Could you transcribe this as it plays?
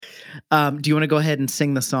Do you want to go ahead and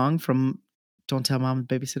sing the song from Don't Tell Mom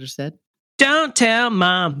the Babysitter's Dead? Don't tell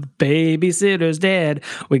mom the babysitter's dead.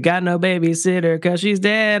 We got no babysitter because she's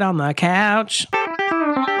dead on the couch.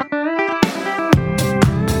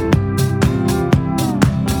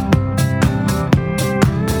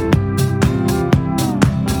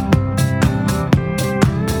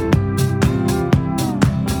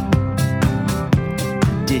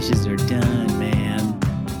 Dishes are done, man.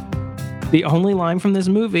 The only line from this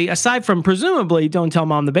movie, aside from presumably "Don't tell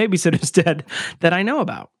mom the babysitter's dead," that I know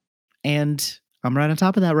about. And I'm right on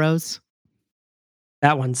top of that, Rose.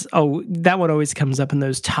 That one always comes up in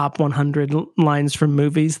those top 100 lines from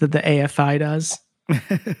movies that the AFI does.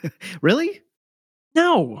 Really?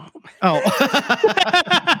 No. Oh.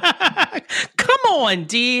 Come on,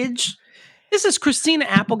 Deej. This is Christina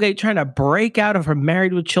Applegate trying to break out of her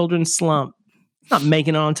Married with Children slump. Not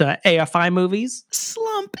making it onto AFI movies.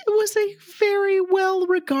 Slump. It was a very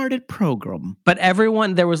well-regarded program. But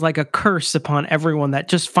there was like a curse upon everyone that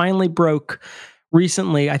just finally broke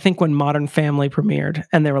recently, I think when Modern Family premiered.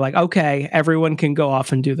 And they were like, okay, everyone can go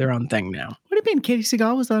off and do their own thing now. What do you mean? Katie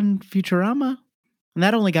Seagal was on Futurama. And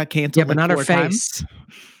that only got canceled. Yeah, but not her face.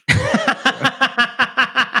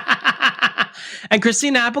 And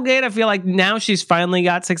Christina Applegate, I feel like now she's finally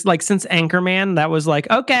got since Anchorman, that was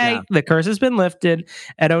like, okay, The curse has been lifted.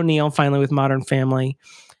 Ed O'Neill finally with Modern Family.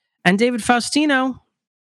 And David Faustino.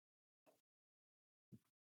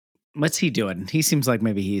 What's he doing? He seems like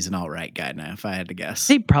maybe he's an alt-right guy now, if I had to guess.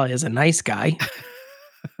 He probably is a nice guy.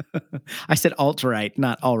 I said alt-right,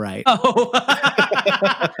 not all right. Oh.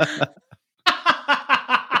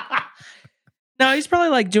 No, he's probably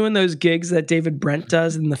like doing those gigs that David Brent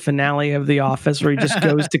does in the finale of The Office where he just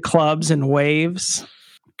goes to clubs and waves.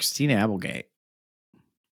 Christina Applegate.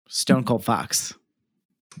 Stone Cold Fox.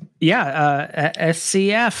 Yeah,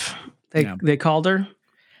 SCF. They called her.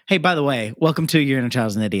 Hey, by the way, welcome to Your Inner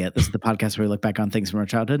Child's an Idiot. This is the podcast where we look back on things from our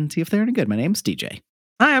childhood and see if they're any good. My name's DJ.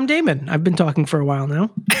 Hi, I'm Damon. I've been talking for a while now.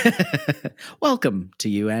 Welcome to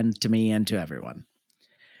you and to me and to everyone.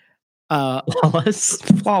 Flawless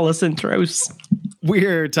intros.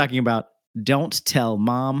 We're talking about Don't Tell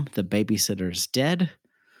Mom the Babysitter's Dead,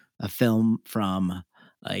 a film from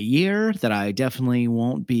a year that I definitely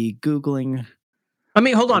won't be Googling. I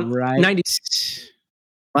mean, hold on. Right. 90.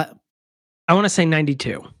 What? I want to say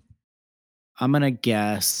 92. I'm going to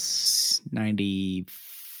guess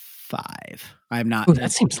 95. I'm not. Ooh,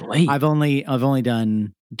 that seems late. I've only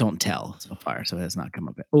done Don't Tell so far, so it has not come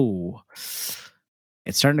up. Oh,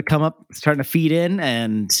 it's starting to come up, starting to feed in,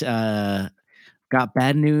 and got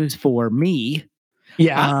bad news for me.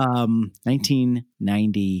 Yeah.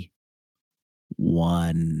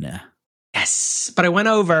 1991. Yes, but I went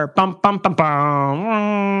over. Bum, bum, bum, bum.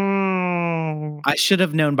 I should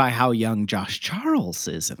have known by how young Josh Charles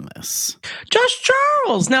is in this. Josh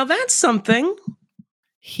Charles. Now that's something.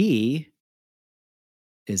 He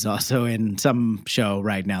is also in some show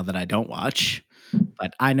right now that I don't watch,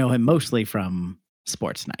 but I know him mostly from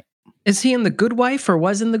Sports Night. Is he in The Good Wife or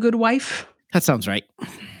was in The Good Wife? That sounds right.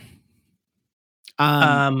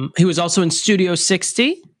 He was also in Studio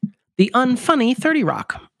 60, the unfunny 30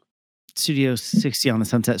 Rock. Studio 60 on the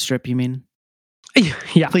Sunset Strip, you mean?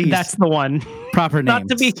 Yeah, please. That's the one. Proper names. Not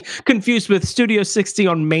to be confused with Studio 60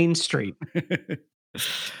 on Main Street.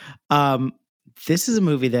 This is a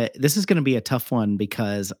movie this is going to be a tough one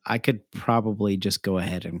because I could probably just go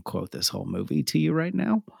ahead and quote this whole movie to you right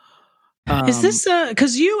now. Is this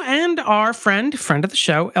because you and our friend of the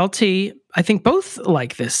show, LT, I think both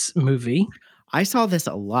like this movie. I saw this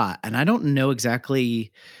a lot, and I don't know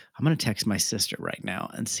exactly. I'm going to text my sister right now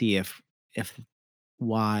and see if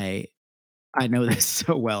why I know this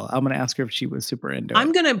so well. I'm going to ask her if she was super into it.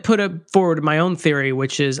 I'm going to put forward my own theory,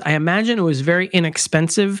 which is I imagine it was very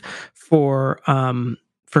inexpensive for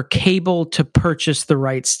cable to purchase the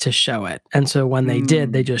rights to show it. And so when they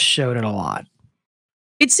did, they just showed it a lot.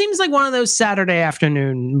 It seems like one of those Saturday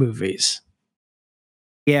afternoon movies.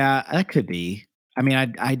 Yeah, that could be. I mean,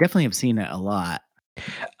 I definitely have seen it a lot.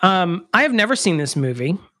 I have never seen this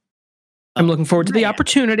movie. I'm looking forward to the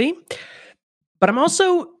opportunity, but I'm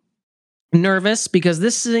also nervous because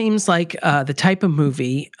this seems like the type of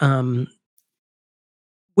movie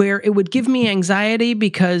where it would give me anxiety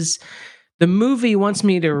because the movie wants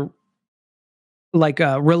me to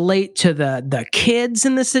relate to the kids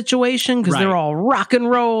in the situation because they're all rock and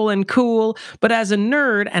roll and cool. But as a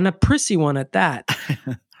nerd and a prissy one at that,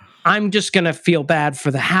 I'm just going to feel bad for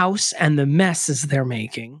the house and the messes they're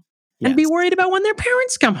making and be worried about when their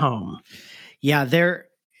parents come home. Yeah, they're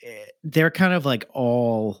kind of like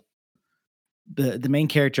all the main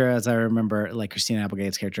character, as I remember, like Christina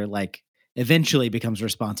Applegate's character, like eventually becomes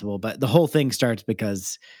responsible. But the whole thing starts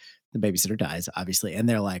because the babysitter dies, obviously, and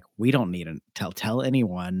they're like, we don't need to tell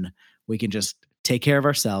anyone. We can just take care of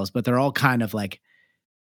ourselves. But they're all kind of like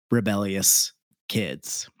rebellious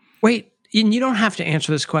kids. Wait, and you don't have to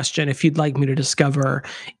answer this question if you'd like me to discover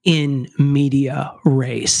in media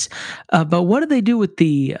race. But what do they do with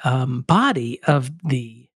the body of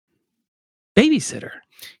the babysitter?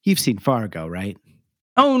 You've seen Fargo, right?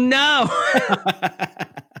 Oh, no.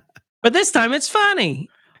 But this time it's funny.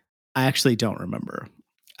 I actually don't remember.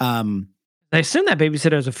 I assume that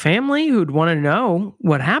babysitter has a family who'd want to know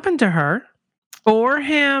what happened to her or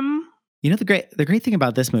him. You know, the great thing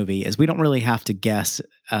about this movie is we don't really have to guess.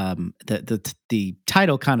 The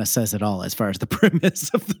title kind of says it all as far as the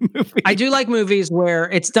premise of the movie. I do like movies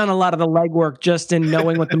where it's done a lot of the legwork just in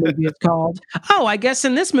knowing what the movie is called. Oh, I guess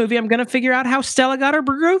in this movie, I'm going to figure out how Stella got her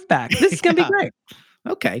groove back. This is going to be great.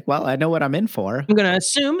 Okay, well, I know what I'm in for. I'm going to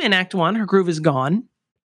assume in Act 1, her groove is gone.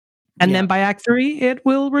 And then by Act 3, it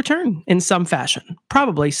will return in some fashion,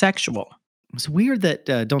 probably sexual. It's weird that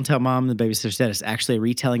Don't Tell Mom the Babysitter's Dead is actually a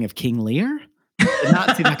retelling of King Lear. Did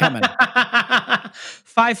not see that coming.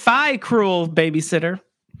 Fi, cruel babysitter.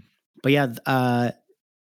 But yeah,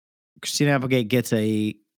 Christina Applegate gets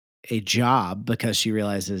a job because she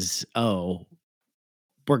realizes, oh,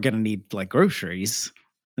 we're going to need like groceries.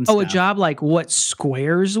 And stuff. A stuff. job like what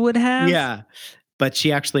Squares would have? Yeah. But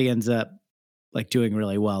she actually ends up like doing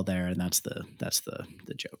really well there. And that's the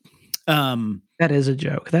joke. That is a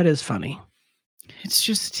joke. That is funny. It's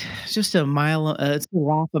just a mile. It's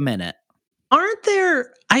half a minute. Aren't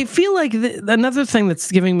there? I feel like another thing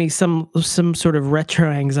that's giving me some sort of retro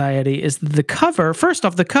anxiety is the cover. First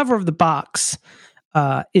off, the cover of the box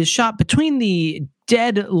is shot between the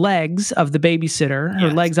dead legs of the babysitter,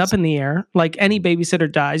 her legs up in the air, like any babysitter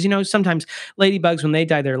dies. You know, sometimes ladybugs, when they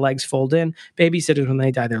die, their legs fold in. Babysitters, when they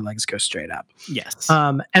die, their legs go straight up. Yes.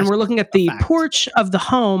 And we're looking at the porch of the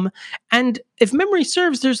home. And if memory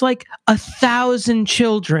serves, there's like 1,000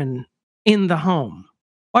 children in the home.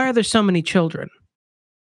 Why are there so many children?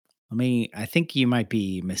 I think you might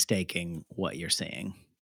be mistaking what you're saying.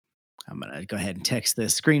 I'm going to go ahead and text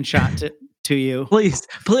this screenshot to you. Please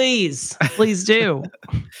do.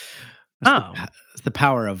 It's the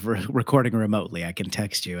power of recording remotely. I can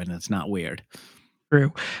text you and it's not weird.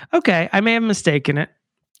 True. Okay. I may have mistaken it.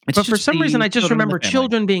 But for some reason, I just remember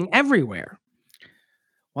children being everywhere.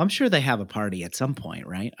 Well, I'm sure they have a party at some point,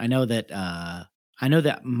 right? I know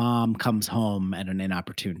that mom comes home at an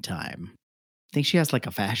inopportune time. I think she has like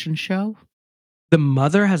a fashion show. The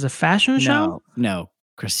mother has a fashion show? No,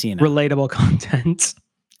 Christina. Relatable content.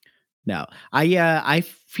 No, I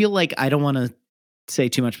feel like I don't want to say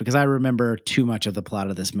too much because I remember too much of the plot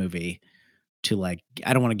of this movie to I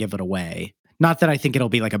don't want to give it away. Not that I think it'll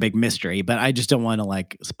be like a big mystery, but I just don't want to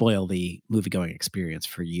like spoil the movie-going experience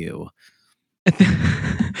for you.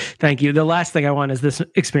 Thank you. The last thing I want is this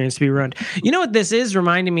experience to be ruined. You know what this is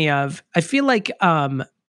reminding me of? I feel like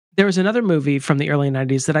there was another movie from the early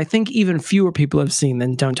 90s that I think even fewer people have seen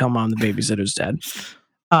than Don't Tell Mom the Babysitter's Dead.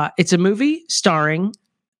 It's a movie starring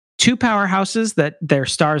two powerhouses that their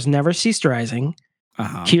stars never ceased rising.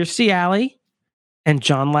 Kirstie Alley and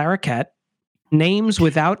John Larroquette. Names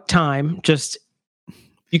without time. Just,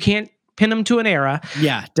 you can't pin them to an era.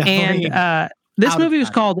 Yeah, definitely. And this movie was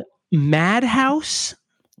called Madhouse.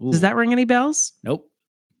 Ooh. Does that ring any bells? Nope.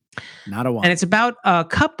 Not a one. And it's about a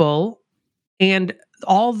couple and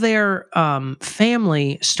all their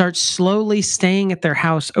family starts slowly staying at their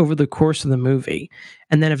house over the course of the movie.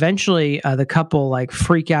 And then eventually the couple like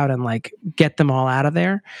freak out and like get them all out of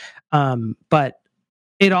there. But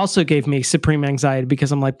it also gave me supreme anxiety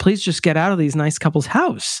because I'm like, please just get out of these nice couple's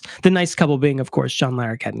house. The nice couple being, of course, John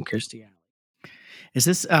Larroquette and Kirstie Alley. Is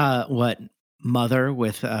this what Mother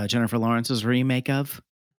with Jennifer Lawrence's remake of?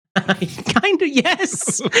 Kind of,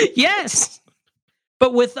 yes. Yes.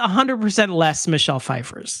 But with 100% less Michelle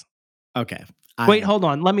Pfeiffers. Okay. Wait, hold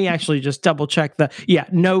on. Let me actually just double check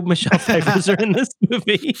no Michelle Pfeiffers are in this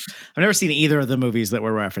movie. I've never seen either of the movies that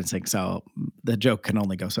we're referencing, so the joke can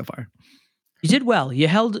only go so far. You did well. You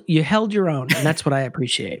held your own, and that's what I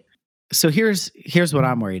appreciate. So here's what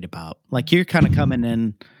I'm worried about. Like you're kind of coming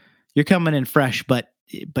in fresh, but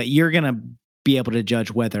you're gonna be able to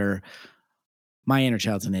judge whether my inner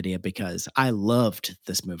child's an idiot because I loved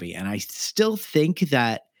this movie and I still think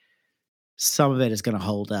that some of it is gonna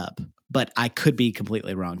hold up, but I could be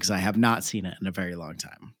completely wrong because I have not seen it in a very long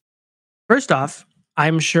time. First off,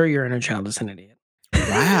 I'm sure your inner child is an idiot.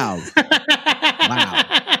 Wow. Wow.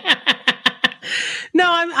 No,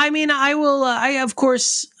 I will. Of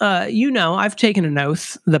course, I've taken an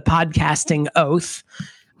oath, the podcasting oath.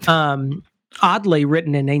 oddly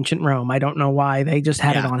written in ancient Rome. I don't know why. They just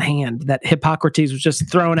had it on hand that Hippocrates was just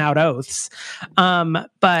throwing out oaths.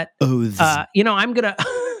 But Oaths. I'm gonna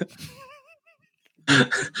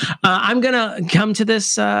I'm gonna come to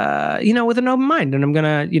this with an open mind, and I'm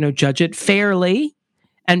gonna judge it fairly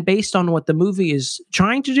and based on what the movie is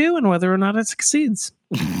trying to do and whether or not it succeeds.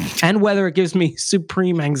 And whether it gives me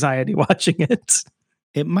supreme anxiety watching it.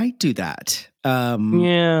 It might do that.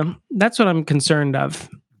 Yeah, that's what I'm concerned of.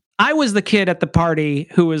 I was the kid at the party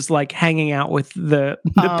who was like hanging out with the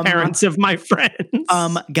parents of my friends.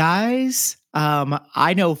 Guys,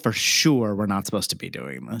 I know for sure we're not supposed to be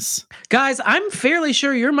doing this. Guys, I'm fairly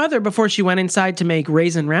sure your mother, before she went inside to make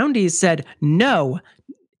raisin roundies, said no,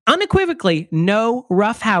 unequivocally, no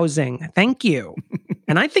roughhousing. Thank you.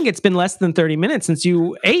 And I think it's been less than 30 minutes since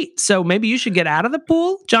you ate. So maybe you should get out of the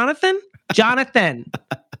pool, Jonathan. I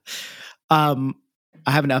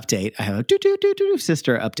have an update. I have a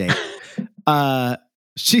sister update.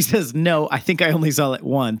 She says, no, I think I only saw it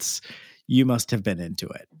once. You must have been into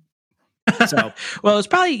it. So, well, it's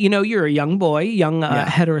probably, you're a young boy,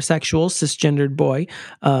 heterosexual, cisgendered boy.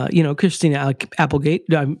 Christina Applegate,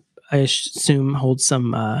 I assume holds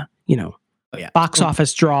some, box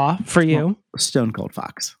office draw for you. Stone Cold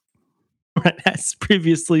Fox. Right, as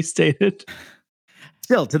previously stated.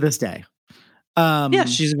 Still to this day.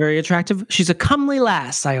 She's very attractive. She's a comely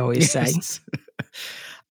lass, I always say.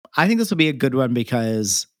 I think this will be a good one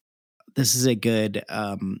because this is a good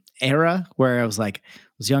era where I was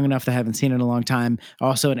young enough that I haven't seen it in a long time.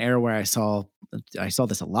 Also an era where I saw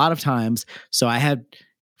this a lot of times. So I had,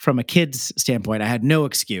 from a kid's standpoint, I had no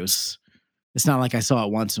excuse. It's not like I saw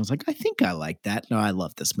it once and was like, I think I like that. No, I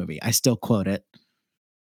love this movie. I still quote it.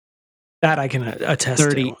 That I can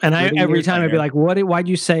attest to. And every time I'd be like, why'd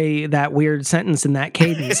you say that weird sentence in that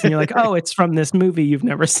cadence? And you're like, oh, it's from this movie you've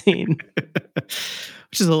never seen.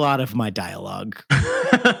 Which is a lot of my dialogue.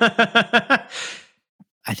 I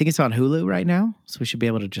think it's on Hulu right now. So we should be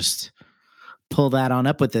able to just pull that on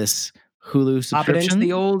up with this Hulu subscription. Pop it into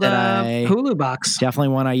the old Hulu box. Definitely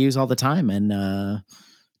one I use all the time. And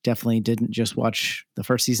definitely didn't just watch the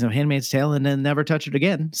first season of Handmaid's Tale and then never touch it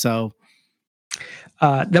again. So...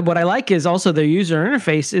 what I like is also the user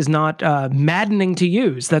interface is not maddening to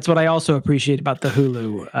use. That's what I also appreciate about the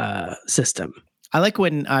Hulu system. I like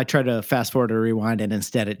when I try to fast forward or rewind and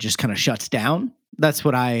instead it just kind of shuts down. That's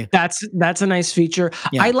a nice feature.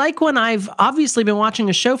 Yeah. I like when I've obviously been watching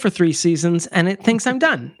a show for 3 seasons and it thinks I'm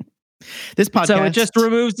done. This podcast, so it just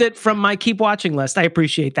removes it from my keep watching list. I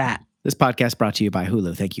appreciate that. This podcast brought to you by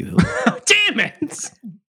Hulu. Thank you, Hulu. Damn it!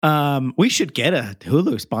 We should get a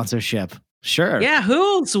Hulu sponsorship. Sure. Yeah,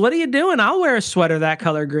 Hools, what are you doing? I'll wear a sweater that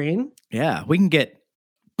color green. Yeah, we can get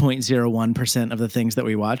 0.01% of the things that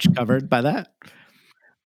we watch covered by that.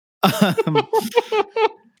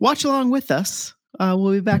 Watch along with us.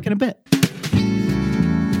 We'll be back in a bit.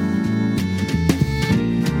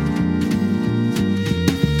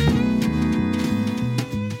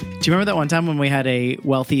 Do you remember that one time when we had a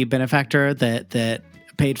wealthy benefactor that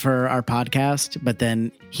paid for our podcast, but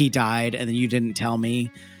then he died and then you didn't tell me?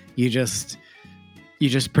 You just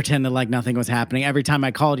pretended like nothing was happening. Every time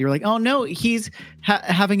I called, you were like, "Oh no, he's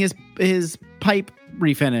having his pipe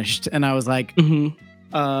refinished," and I was like,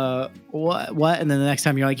 what? And then the next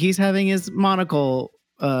time you're like, "He's having his monocle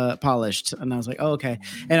polished," and I was like, "Oh, okay."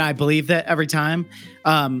 And I believed that every time,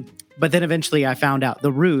 but then eventually I found out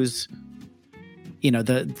the ruse.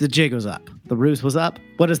 The jig was up. The ruse was up.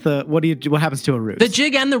 What happens to a ruse? The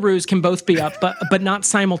jig and the ruse can both be up, but not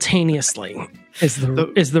simultaneously. Is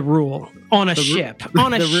the rule on a ship?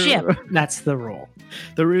 On a ship, that's the rule.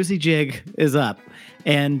 The rusey jig is up,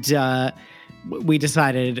 and we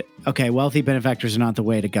decided, okay, wealthy benefactors are not the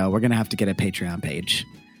way to go. We're going to have to get a Patreon page.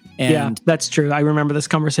 And yeah, that's true. I remember this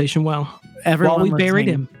conversation well. While we buried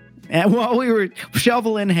him, and while we were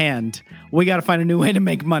shovel in hand, we got to find a new way to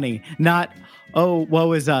make money. Not, oh,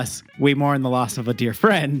 woe is us. We mourn the loss of a dear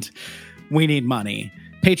friend. We need money.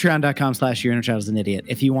 Patreon.com/Your Inner Child is an Idiot.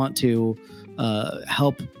 If you want to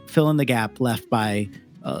help fill in the gap left by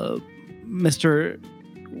Mr.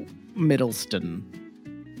 Middleton.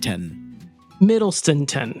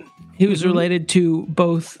 He was related to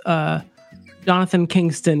both Jonathan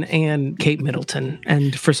Kingston and Kate Middleton.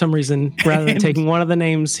 And for some reason, rather than taking one of the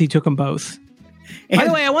names, he took them both. By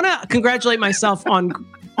the way, I want to congratulate myself on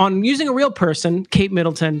using a real person, Kate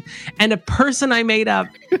Middleton, and a person I made up,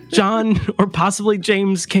 John or possibly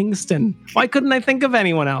James Kingston. Why couldn't I think of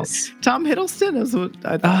anyone else? Tom Hiddleston is what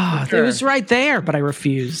I thought. It was right there, but I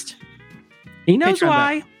refused. He knows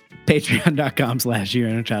why. Patreon.com/Your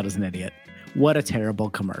Inner Child is an Idiot. What a terrible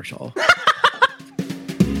commercial.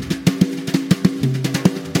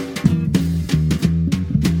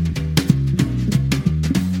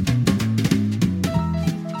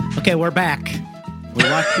 Okay, we're back. We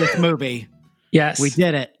watched this movie. Yes. We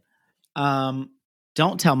did it.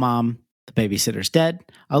 Don't tell mom the babysitter's dead.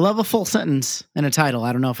 I love a full sentence and a title.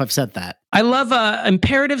 I don't know if I've said that. I love an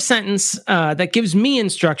imperative sentence that gives me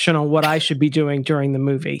instruction on what I should be doing during the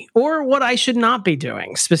movie or what I should not be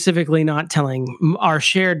doing, specifically not telling our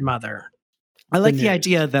shared mother. I like the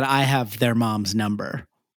idea that I have their mom's number,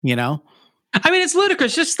 you know? I mean, it's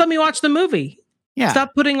ludicrous. Just let me watch the movie. Yeah.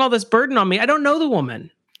 Stop putting all this burden on me. I don't know the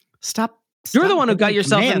woman. Stop. You're the one who got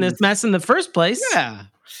yourself in this mess in the first place. Yeah.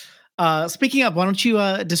 Speaking of, why don't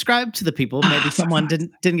you describe to the people? Maybe someone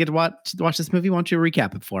didn't get to watch this movie. Why don't you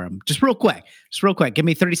recap it for them? Just real quick. Give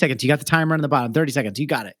me 30 seconds. You got the timer on the bottom. 30 seconds. You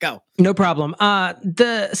got it. Go. No problem.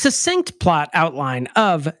 The succinct plot outline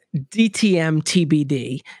of DTM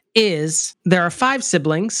TBD is there are 5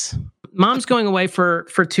 siblings. Mom's going away for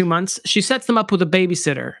 2 months. She sets them up with a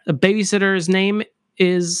babysitter. The babysitter's name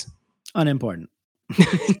is unimportant.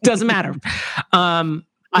 Doesn't matter. Because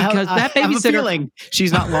that babysitter, I have a feeling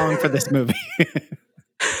she's not long for this movie.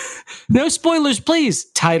 No spoilers, please.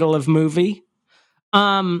 Title of movie.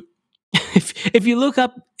 If you look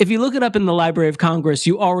it up in the Library of Congress,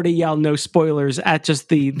 you already yell no spoilers at just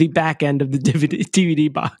the back end of the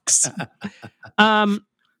DVD box.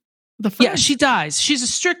 Yeah, she dies. She's a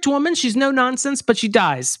strict woman. She's no nonsense, but she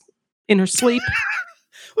dies in her sleep.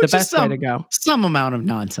 The best way to go. Some amount of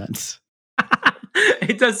nonsense.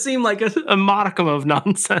 It does seem like a modicum of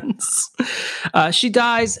nonsense. She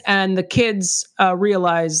dies, and the kids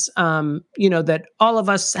realize, that all of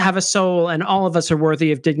us have a soul and all of us are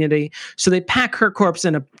worthy of dignity. So they pack her corpse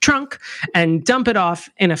in a trunk and dump it off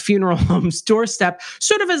in a funeral home's doorstep,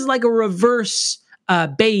 sort of as like a reverse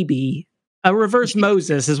baby. A reverse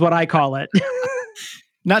Moses is what I call it.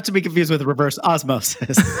 Not to be confused with reverse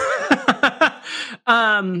osmosis.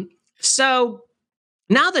 So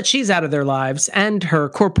now that she's out of their lives and her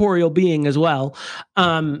corporeal being as well,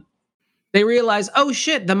 they realize, oh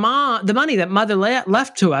shit, the money that mother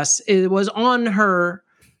left to us was on her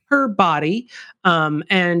body,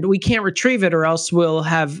 and we can't retrieve it or else we'll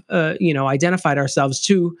have identified ourselves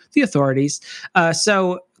to the authorities.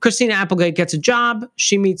 So Christina Applegate gets a job.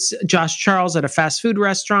 She meets Josh Charles at a fast food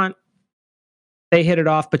restaurant. They hit it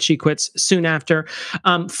off, but she quits soon after.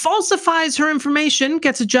 Falsifies her information,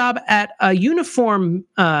 gets a job at a uniform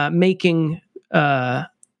making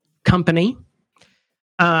company.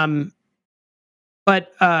 But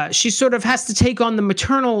she sort of has to take on the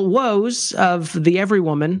maternal woes of the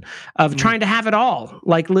everywoman of trying to have it all,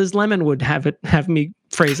 like Liz Lemon would have me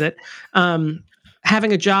phrase it.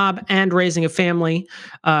 Having a job and raising a family.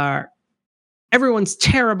 Everyone's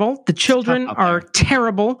terrible. The children are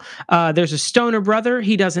terrible. There's a stoner brother.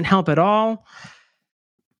 He doesn't help at all.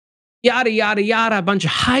 Yada, yada, yada. A bunch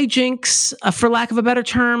of hijinks, for lack of a better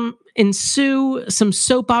term, ensue. Some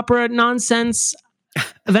soap opera nonsense.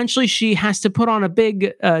 Eventually, she has to put on a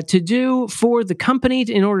big to-do for the company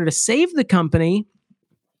in order to save the company.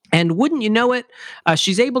 And wouldn't you know it,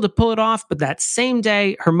 she's able to pull it off. But that same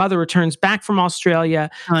day, her mother returns back from Australia,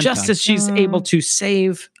 just as she's able to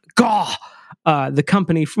save the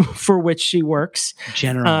company for which she works.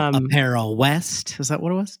 General Apparel West. Is that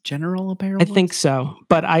what it was? General Apparel West? I think so.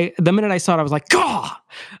 But the minute I saw it, I was like, "Gah!"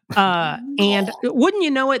 And wouldn't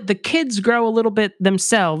you know it, the kids grow a little bit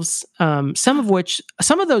themselves. Some of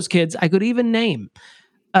those kids I could even name.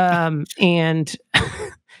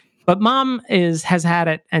 But mom has had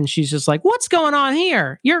it, and she's just like, "What's going on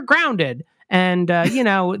here? You're grounded." And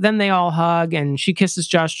then they all hug, and she kisses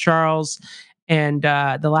Josh Charles. And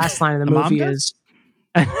the last line of the movie is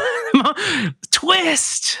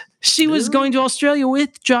twist. She was going to Australia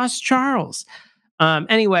with Josh Charles.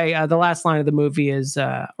 Anyway, the last line of the movie is,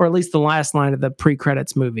 or at least the last line of the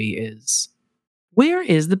pre-credits movie is, "Where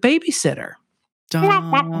is the babysitter?"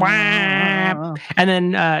 And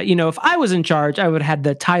then, if I was in charge, I would have had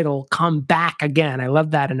the title come back again. I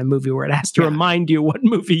love that in a movie where it has to remind you what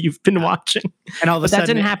movie you've been watching. And all of a sudden, that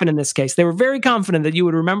didn't happen in this case. They were very confident that you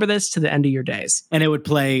would remember this to the end of your days. And it would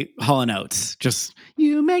play Hall & Oates. Just,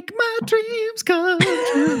 you make my dreams come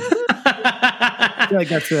true. I feel like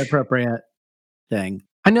that's the appropriate thing.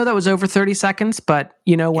 I know that was over 30 seconds, but,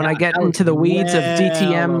 when I get into the weeds of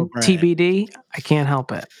DTM TBD, I can't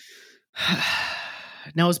help it.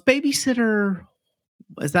 Now, is babysitter,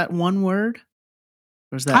 is that one word?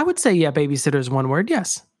 Or is that? I would say, babysitter is one word,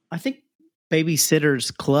 yes. I think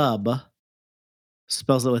Babysitter's Club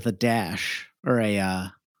spells it with a dash or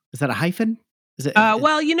is that a hyphen? Is it?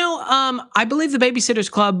 Well, I believe the Babysitter's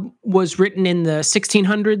Club was written in the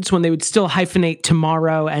 1600s when they would still hyphenate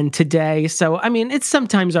tomorrow and today. So, I mean, it's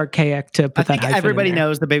sometimes archaic to put I that think hyphen everybody in there.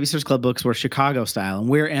 knows the Babysitter's Club books were Chicago style, and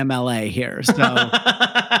we're MLA here. So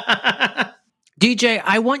DJ,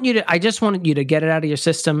 I just wanted you to get it out of your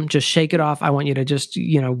system. Just shake it off. I want you to just,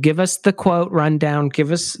 give us the quote rundown.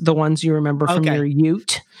 Give us the ones you remember from your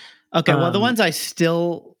Ute. Okay. Well, the ones I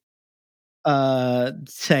still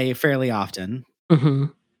say fairly often,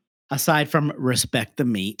 aside from respect the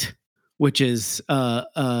meat, which is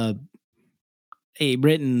a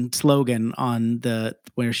written slogan on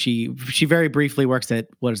where she very briefly works at,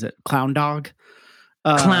 what is it, Clown Dog?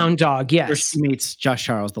 Clown Dog, yes. Where she meets Josh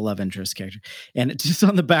Charles, the love interest character. And it's just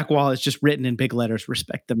on the back wall, it's just written in big letters,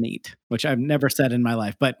 respect the meat, which I've never said in my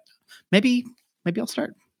life, but maybe I'll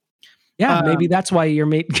start. Yeah, maybe that's why your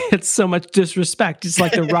mate gets so much disrespect. It's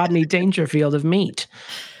like the Rodney Dangerfield of meat.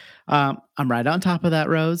 I'm right on top of that,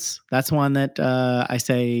 Rose. That's one that I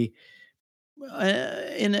say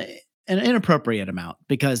in an inappropriate amount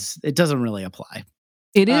because it doesn't really apply.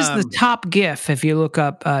 It is the top GIF if you look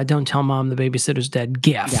up "Don't Tell Mom the Babysitter's Dead"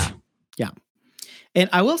 GIF. Yeah. And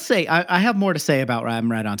I will say I have more to say about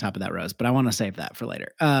I'm right on top of that, Rose, but I want to save that for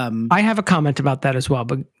later. I have a comment about that as well,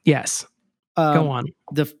 but yes, go on.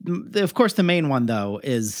 Of course, the main one though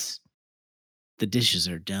is the dishes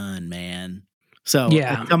are done, man. So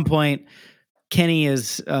at some point, Kenny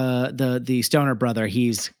is the stoner brother.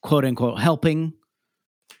 He's quote unquote helping,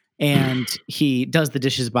 and he does the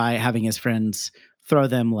dishes by having his friends throw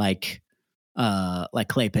them like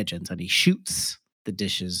clay pigeons, and he shoots the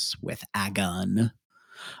dishes with a gun.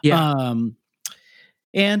 Yeah.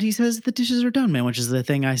 And he says the dishes are done, man, which is the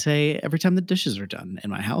thing I say every time the dishes are done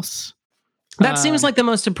in my house. That seems like the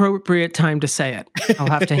most appropriate time to say it. I'll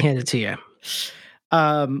have to hand it to you.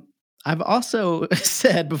 I've also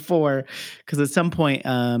said before, because at some point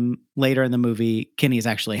later in the movie, Kenny is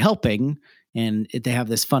actually helping, and they have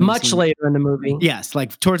this funny much scene. Later in the movie. Yes,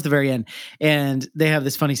 like towards the very end. And they have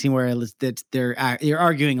this funny scene where they're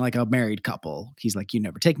arguing like a married couple. He's like, you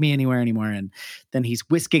never take me anywhere anymore. And then he's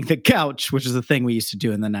whisking the couch, which is a thing we used to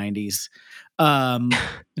do in the 90s. And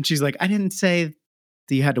she's like, I didn't say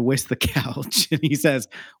that you had to whisk the couch. And he says,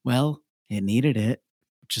 well, it needed it,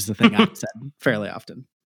 which is the thing I've said fairly often.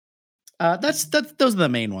 Those are the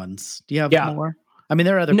main ones. Do you have more? I mean,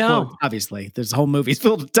 there are other quotes, obviously. There's a whole movie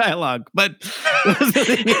filled with dialogue, but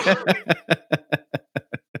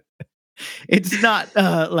it's not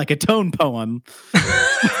like a tone poem.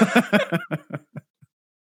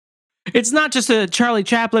 It's not just a Charlie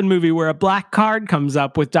Chaplin movie where a black card comes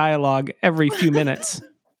up with dialogue every few minutes.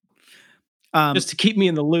 Just to keep me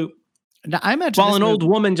in the loop. Now, I imagine while an old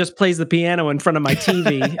woman just plays the piano in front of my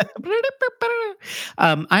TV.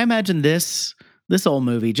 I imagine this old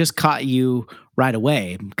movie just caught you right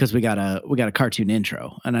away because we got a cartoon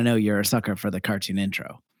intro, and I know you're a sucker for the cartoon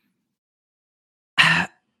intro. I'm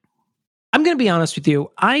going to be honest with you.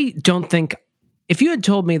 I don't think if you had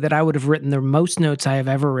told me that I would have written the most notes I have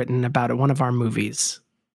ever written about one of our movies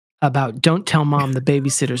about Don't Tell Mom the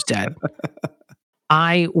Babysitter's Dead,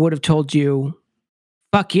 I would have told you,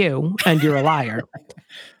 fuck you, and you're a liar.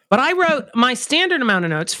 But I wrote my standard amount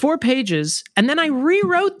of notes, 4 pages, and then I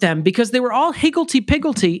rewrote them because they were all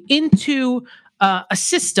higgledy-piggledy into a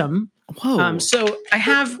system. Whoa. So I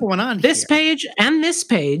have this page and this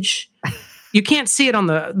page. You can't see it on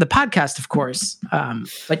the podcast, of course,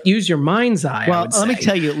 but use your mind's eye. Well, let me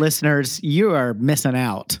tell you, listeners, you are missing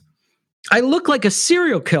out. I look like a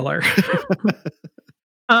serial killer.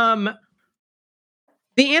 The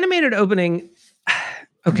animated opening...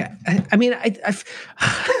 Okay. I mean, why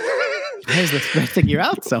is this stressing you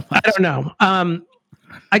out so much? I don't know.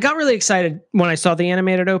 I got really excited when I saw the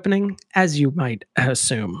animated opening, as you might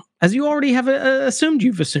assume, as you already have assumed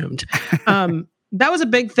you've assumed. That was a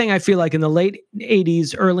big thing, I feel like, in the late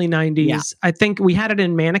 80s, early 90s. Yeah. I think we had it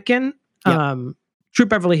in Mannequin. Yep. Troop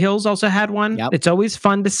Beverly Hills also had one. Yep. It's always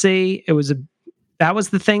fun to see. That was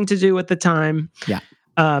the thing to do at the time. Yeah.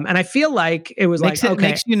 And I feel like it was makes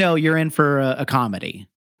you know you're in for a comedy.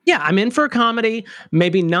 Yeah, I'm in for a comedy,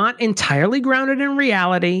 maybe not entirely grounded in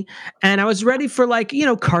reality. And I was ready for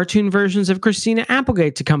cartoon versions of Christina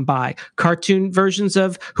Applegate to come by, cartoon versions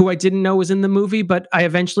of who I didn't know was in the movie, but I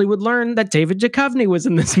eventually would learn that David Duchovny was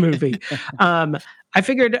in this movie. I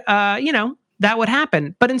figured, that would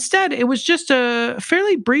happen. But instead, it was just a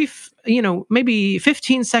fairly brief, maybe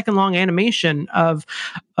 15-second long animation of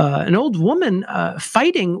an old woman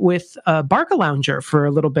fighting with a Barcalounger for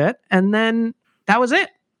a little bit. And then that was it.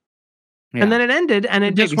 And then it ended, and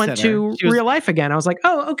it just went to real life again. I was like,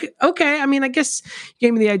 oh, okay. I mean, I guess you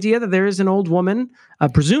gave me the idea that there is an old woman,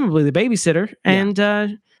 presumably the babysitter,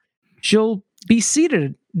 and she'll be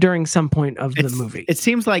seated during some point of the movie. It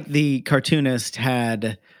seems like the cartoonist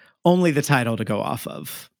had only the title to go off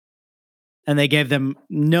of, and they gave them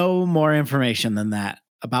no more information than that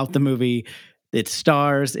about the movie, its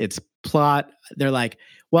stars, its plot. They're like,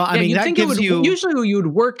 well, I mean, that gives you... Usually you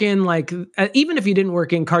would work in, like, even if you didn't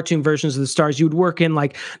work in cartoon versions of the stars, you would work in,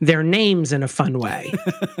 like, their names in a fun way.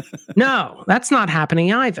 No, that's not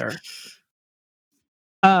happening either.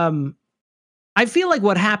 I feel like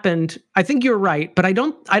what happened, I think you're right, but I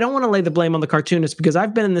don't want to lay the blame on the cartoonist, because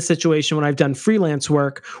I've been in this situation when I've done freelance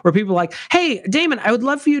work where people are like, hey, Damon, I would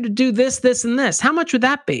love for you to do this, this, and this. How much would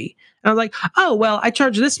that be? And I was like, oh, well, I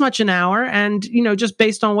charge this much an hour. And, just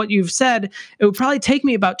based on what you've said, it would probably take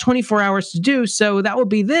me about 24 hours to do. So that would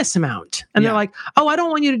be this amount. And they're like, oh, I don't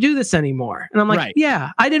want you to do this anymore. And I'm like,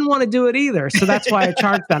 yeah, I didn't want to do it either. So that's why I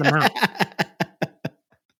charged that amount.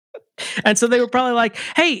 And so they were probably like,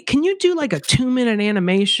 hey, can you do like a 2-minute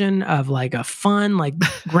animation of like a fun, like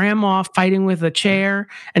grandma fighting with a chair?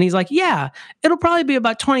 And he's like, yeah, it'll probably be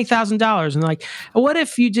about $20,000. And like, what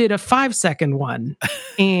if you did a 5-second one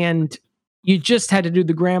and you just had to do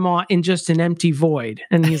the grandma in just an empty void?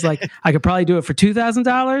 And he's like, I could probably do it for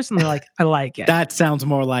 $2,000. And they're like, I like it. That sounds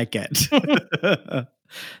more like it.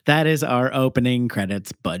 That is our opening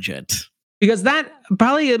credits budget. Because that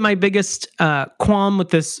probably my biggest qualm with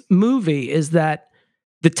this movie is that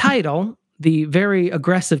the title, the very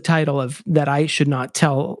aggressive title of that I should not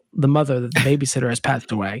tell the mother that the babysitter has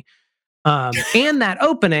passed away, and that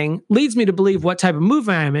opening leads me to believe what type of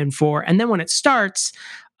movie I'm in for. And then when it starts,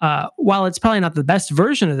 while it's probably not the best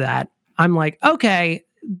version of that, I'm like, okay,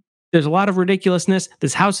 there's a lot of ridiculousness.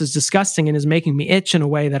 This house is disgusting and is making me itch in a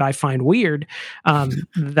way that I find weird.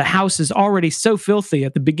 The house is already so filthy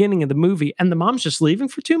at the beginning of the movie, and the mom's just leaving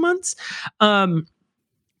for 2 months.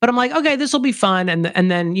 But I'm like, okay, this will be fun. And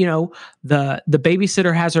then, the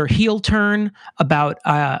babysitter has her heel turn about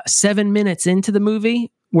 7 minutes into the movie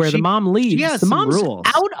where the mom leaves. The mom's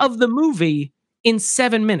out of the movie in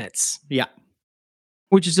 7 minutes. Yeah.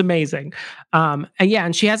 Which is amazing.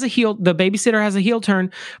 And she has the babysitter has a heel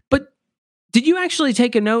turn. But did you actually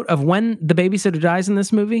take a note of when the babysitter dies in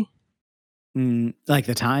this movie? Like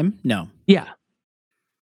the time? No. Yeah.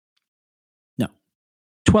 No.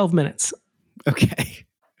 12 minutes. Okay.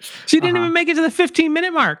 She didn't even make it to the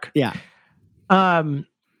 15-minute mark. Yeah. And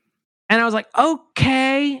I was like,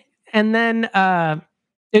 okay. And then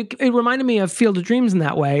it reminded me of Field of Dreams in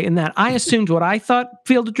that way, in that I assumed what I thought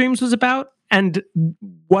Field of Dreams was about, and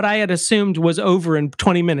what I had assumed was over in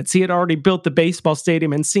 20 minutes. He had already built the baseball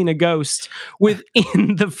stadium and seen a ghost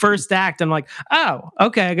within the first act. I'm like, oh,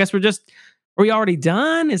 okay, I guess are we already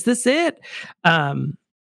done? Is this it?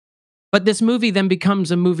 But this movie then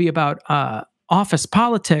becomes a movie about office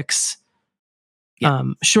politics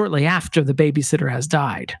shortly after the babysitter has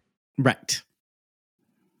died. Right.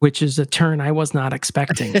 Which is a turn I was not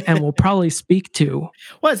expecting and will probably speak to.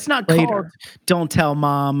 Well, it's not later. Called Don't Tell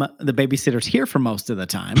Mom the Babysitter's Here for most of the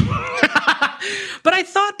time. But I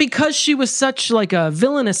thought because she was such like a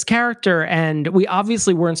villainous character, and we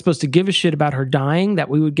obviously weren't supposed to give a shit about her dying, that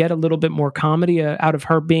we would get a little bit more comedy out of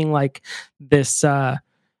her being like this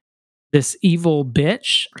evil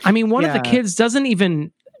bitch. I mean, one of the kids doesn't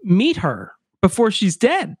even meet her before she's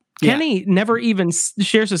dead. Kenny never even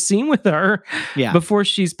shares a scene with her before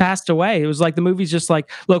she's passed away. It was like the movie's just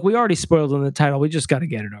like, look, we already spoiled in the title. We just got to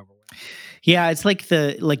get it over with. Yeah, it's like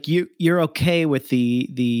you're okay with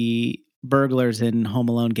the burglars in Home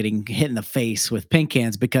Alone getting hit in the face with paint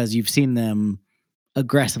cans because you've seen them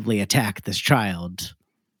aggressively attack this child.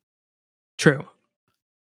 True.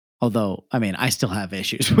 Although, I mean, I still have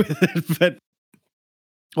issues with it. But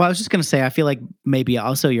I was just going to say, I feel like maybe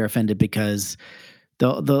also you're offended because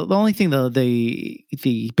the only thing the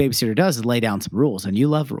babysitter does is lay down some rules, and you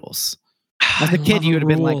love rules. As a kid, you would have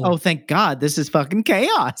been like, "Oh, thank God, this is fucking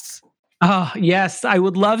chaos." Oh yes, I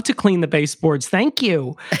would love to clean the baseboards. Thank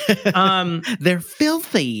you. They're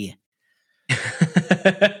filthy.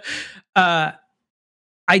 I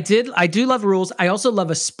do love rules. I also love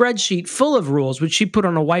a spreadsheet full of rules, which she put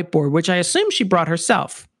on a whiteboard, which I assume she brought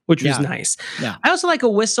herself, which was nice. Yeah. I also like a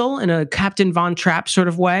whistle in a Captain Von Trapp sort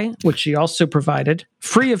of way, which she also provided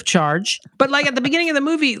free of charge. But like at the beginning of the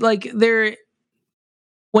movie, like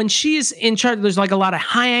when she's in charge, there's like a lot of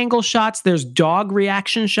high angle shots. There's dog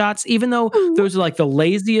reaction shots, even though those are like the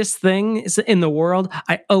laziest things in the world.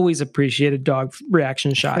 I always appreciate a dog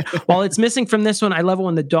reaction shot. While it's missing from this one, I love it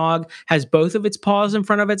when the dog has both of its paws in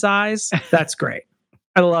front of its eyes. That's great.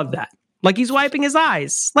 I love that. like he's wiping his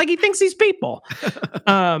eyes, like he thinks he's people.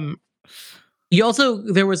 There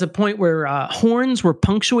was a point where horns were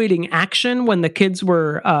punctuating action when the kids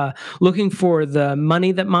were looking for the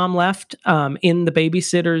money that mom left in the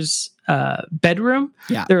babysitter's bedroom.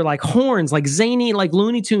 Yeah. They're like horns, like zany, like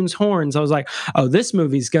Looney Tunes horns. I was like, oh, this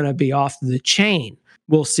movie's going to be off the chain.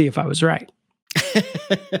 We'll see if I was right.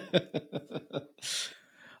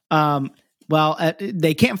 Well,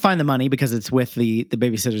 they can't find the money because it's with the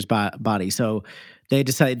babysitter's body. So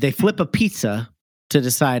they flip a pizza to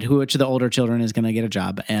decide which of the older children is going to get a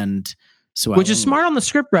job. And so, which is smart on the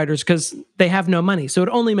script writers because they have no money. So it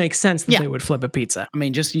only makes sense that they would flip a pizza. I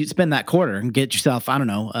mean, just you spend that quarter and get yourself, I don't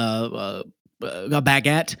know, a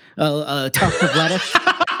baguette, a tuft of lettuce.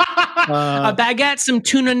 A baguette, some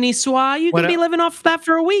tuna niçoise. You can be living off that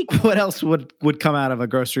for a week. What else would come out of a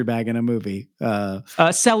grocery bag in a movie?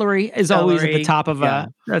 Celery is always at the top of a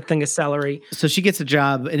thing of celery. So she gets a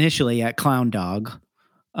job initially at Clown Dog.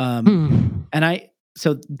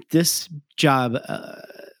 So this job,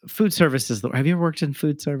 food service have you ever worked in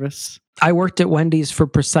food service? I worked at Wendy's for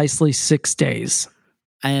precisely 6 days.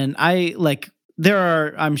 And there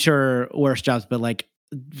are, I'm sure, worse jobs, but like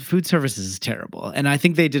food service is terrible. And I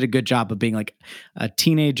think they did a good job of being like a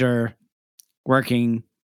teenager working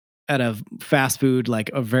at a fast food, like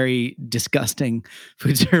a very disgusting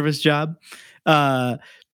food service job. And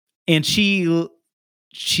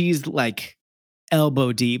she's like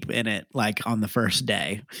elbow deep in it, like on the first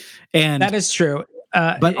day. And that is true.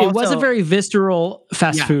 But it was a very visceral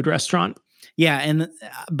fast food restaurant. Yeah.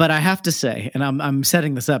 But I have to say, and I'm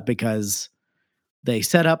setting this up because they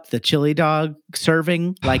set up the chili dog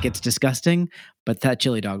serving like it's disgusting, but that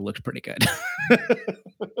chili dog looked pretty good.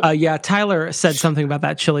 Tyler said something about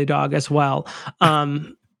that chili dog as well.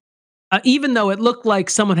 Even though it looked like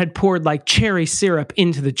someone had poured like cherry syrup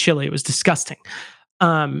into the chili, it was disgusting.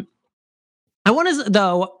 I want to,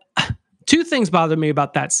 though, two things bothered me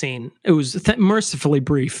about that scene. It was mercifully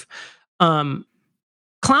brief. Clown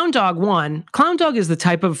Dog is the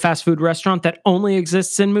type of fast food restaurant that only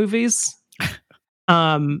exists in movies.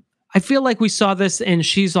 I feel like we saw this in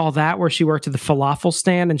She's All That, where she worked at the falafel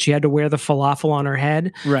stand and she had to wear the falafel on her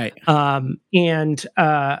head. Right. I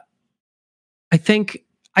think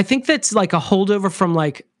that's like a holdover from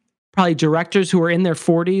like probably directors who were in their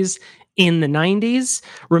 40s in the 90s,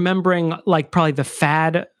 remembering like probably the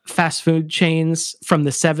fad fast food chains from the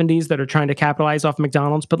 70s that are trying to capitalize off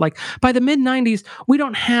McDonald's. But like by the mid 90s, we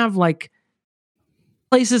don't have like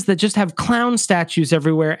places that just have clown statues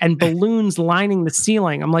everywhere and balloons lining the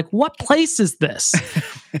ceiling. I'm like, what place is this?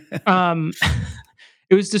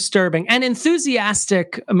 It was disturbing. And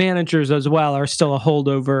enthusiastic managers as well are still a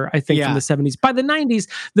holdover, I think, from the 70s. By the 90s,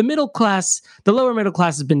 the lower middle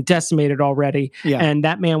class has been decimated already. Yeah. And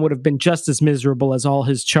that man would have been just as miserable as all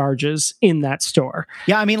his charges in that store.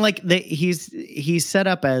 Yeah, I mean, like he's set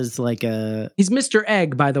up as like He's Mr.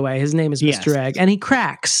 Egg, by the way. His name is Mr. Egg. And he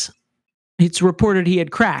cracks. It's reported he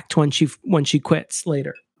had cracked when she quits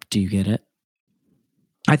later. Do you get it?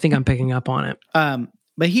 I think I'm picking up on it.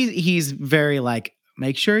 But he's very like,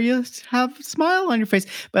 make sure you have a smile on your face.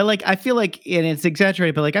 But like, I feel like, and it's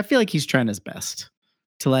exaggerated, but like, I feel like he's trying his best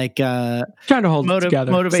to like, trying to hold it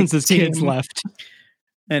together motivate since his kids left.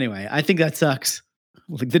 Anyway, I think that sucks.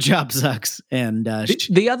 Like the job sucks. And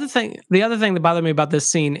the other thing that bothered me about this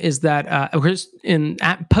scene is that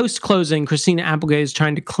post closing, Christina Applegate is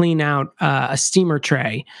trying to clean out a steamer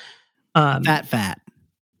tray. Fat.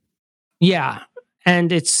 Yeah,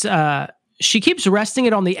 and it's she keeps resting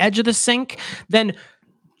it on the edge of the sink, then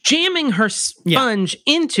jamming her sponge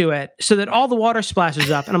into it so that all the water splashes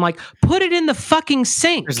up. And I'm like, put it in the fucking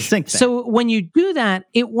sink. There's a sink thing. So when you do that,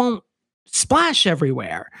 it won't splash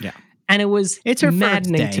everywhere. Yeah. And it's her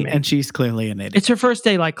maddening first day, to me. And she's clearly an idiot. It's her first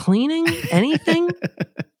day, like cleaning anything.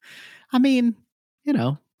 I mean,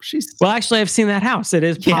 she's. Well, actually, I've seen that house. It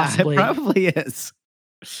is possibly. Yeah, it probably is.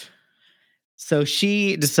 So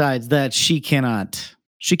she decides that she cannot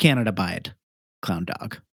abide Clown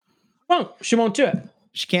Dog. Well, she won't do it.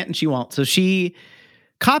 She can't and she won't. So she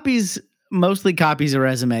mostly copies a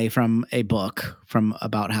resume from a book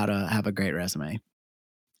about how to have a great resume.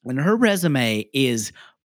 And her resume is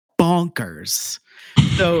bonkers.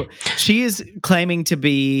 So she is claiming to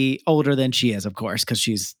be older than she is, of course, because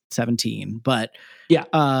she's 17. But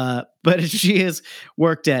but she has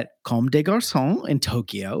worked at Comme des Garçons in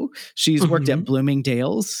Tokyo. She's worked at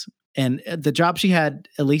Bloomingdale's, and the job she had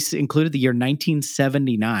at least included the year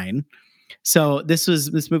 1979. So this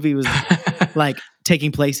movie was like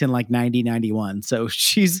taking place in like 1991. So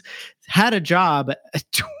she's had a job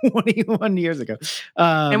 21 years ago.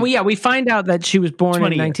 And we find out that she was born in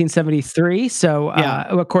 1973. So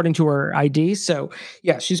according to her ID. So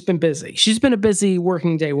yeah, she's been busy. She's been a busy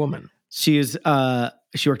working day woman. She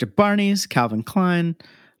worked at Barney's, Calvin Klein,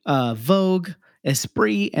 Vogue,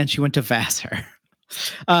 Esprit, and she went to Vassar.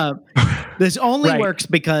 This only works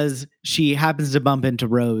because she happens to bump into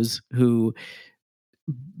Rose, who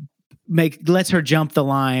lets her jump the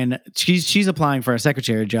line. She's applying for a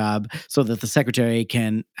secretary job so that the secretary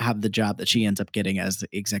can have the job that she ends up getting as the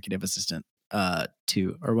executive assistant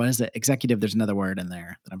or what is it? Executive. There's another word in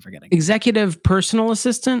there that I'm forgetting. Executive personal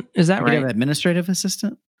assistant. Is that right? Administrative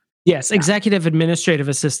assistant. Yes, executive administrative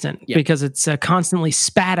assistant, because it's constantly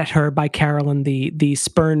spat at her by Carolyn, the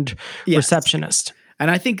spurned receptionist.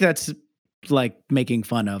 And I think that's like making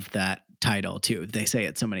fun of that title too. They say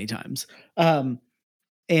it so many times.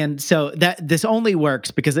 And so this only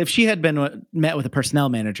works because if she had been met with a personnel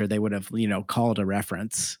manager, they would have, called a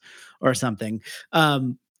reference or something.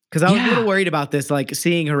 Because I was a little worried about this, like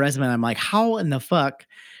seeing her resume. I'm like, how in the fuck?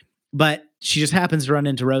 But she just happens to run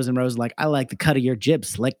into Rose, and Rose is like, I like the cut of your jib,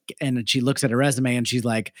 slick. And she looks at her resume and she's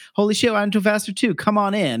like, holy shit, I went to Vassar too. Come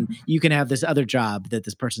on in. You can have this other job that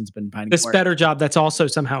this person's been pining for. This better job that's also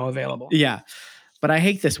somehow available. Yeah. But I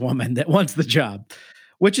hate this woman that wants the job,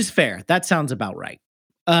 which is fair. That sounds about right.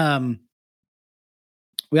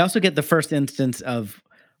 We also get the first instance of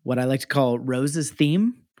what I like to call Rose's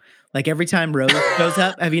theme. Like every time Rose shows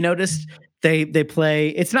up, have you noticed they play?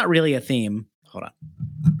 It's not really a theme. Hold on.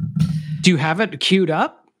 Do you have it queued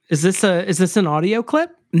up? Is this an audio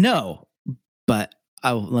clip? No, but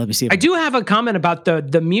let me see. I do have a comment about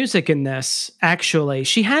the music in this. Actually,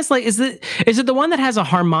 she has like, is it the one that has a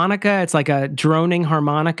harmonica? It's like a droning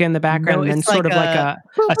harmonica in the background, and then sort of like a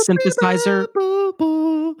synthesizer.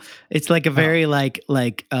 It's like a very like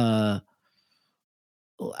I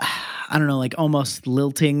don't know, like almost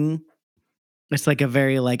lilting. It's like a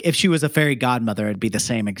very like if she was a fairy godmother, it'd be the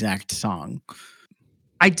same exact song.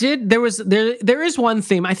 There is one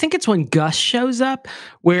theme. I think it's when Gus shows up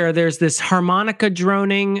where there's this harmonica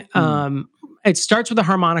droning. It starts with a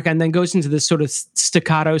harmonica and then goes into this sort of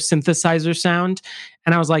staccato synthesizer sound.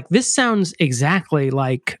 And I was like, this sounds exactly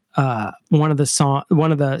like one of the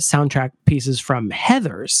soundtrack pieces from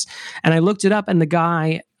Heathers. And I looked it up, and the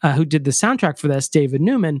guy who did the soundtrack for this, David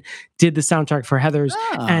Newman, did the soundtrack for Heathers.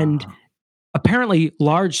 Oh. And apparently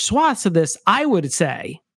large swaths of this, I would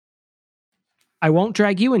say, I won't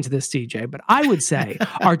drag you into this, DJ, but I would say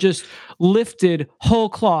are just lifted whole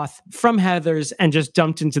cloth from Heathers and just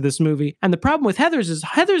dumped into this movie. And the problem with Heathers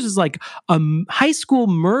is like a high school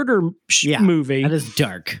murder movie. That is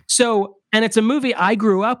dark. So, and it's a movie I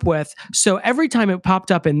grew up with. So every time it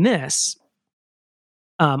popped up in this,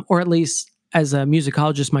 or at least as a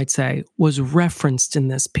musicologist might say, was referenced in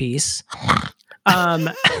this piece.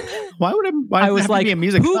 Why I was like,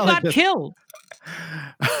 who got killed?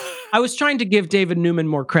 I was trying to give David Newman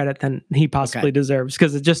more credit than he possibly deserves,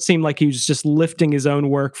 because it just seemed like he was just lifting his own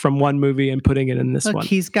work from one movie and putting it in this one.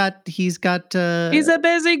 He's a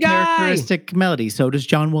busy guy. Characteristic melody. So does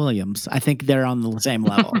John Williams. I think they're on the same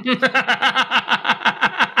level.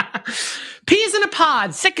 Peas in a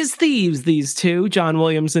pod, sick as thieves, these two, John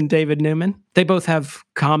Williams and David Newman. They both have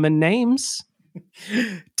common names.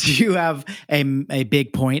 Do you have a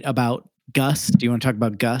big point about Gus? Do you want to talk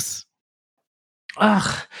about Gus?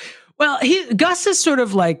 Well, Gus is sort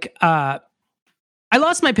of like, I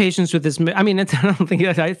lost my patience with this. I mean, I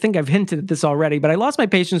think I've hinted at this already, but I lost my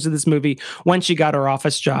patience with this movie when she got her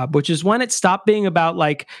office job, which is when it stopped being about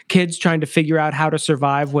like kids trying to figure out how to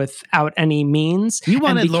survive without any means. You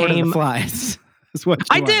wanted Lord of the Flies. That's what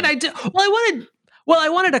I did. Well, I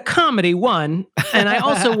wanted a comedy, one, and I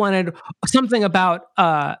also wanted something about,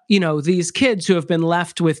 these kids who have been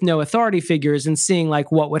left with no authority figures and seeing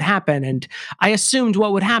like what would happen. And I assumed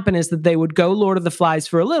what would happen is that they would go Lord of the Flies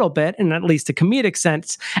for a little bit, in at least a comedic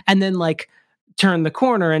sense, and then like turn the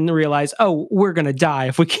corner and realize, oh, we're going to die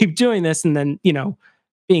if we keep doing this. And then,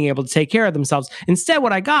 being able to take care of themselves. Instead,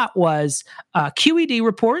 what I got was QED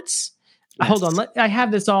reports. Yes. Hold on. I have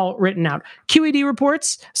this all written out. QED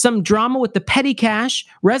reports, some drama with the petty cash,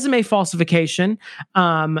 resume falsification,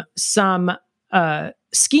 some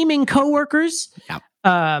scheming coworkers,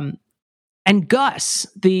 and Gus,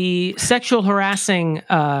 the sexual harassing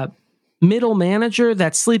middle manager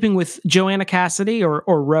that's sleeping with Joanna Cassidy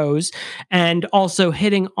or Rose, and also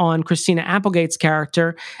hitting on Christina Applegate's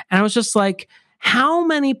character. And I was just like, how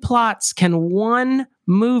many plots can one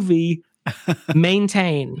movie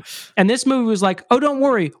maintain? And this movie was like, oh, don't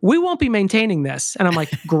worry, we won't be maintaining this. And I'm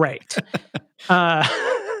like, great.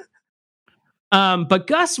 But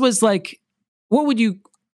Gus was like, what would you,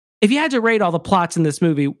 if you had to rate all the plots in this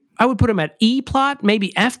movie, I would put him at E plot,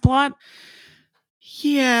 maybe F plot.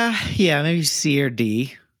 Yeah, maybe C or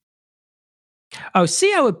D. Oh,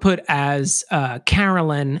 C I would put as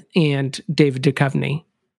Carolyn and David Duchovny.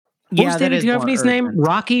 What was David Duchovny's name?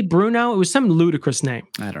 Rocky Bruno? It was some ludicrous name.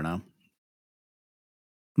 I don't know.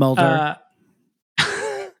 Mulder.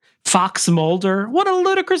 Fox Mulder. What a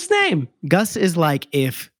ludicrous name. Gus is like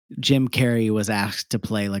if Jim Carrey was asked to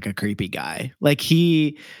play like a creepy guy. Like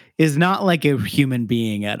he is not like a human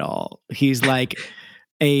being at all. He's like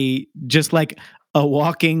just like a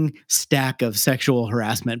walking stack of sexual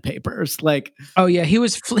harassment papers. Like, oh yeah, he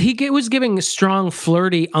was giving strong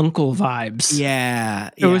flirty uncle vibes. Yeah.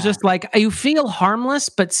 It was just like, you feel harmless,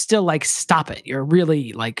 but still like, stop it. You're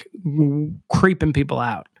really like creeping people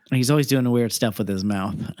out. He's always doing weird stuff with his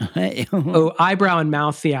mouth. Eyebrow and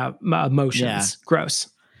mouth, motions. Yeah. Gross.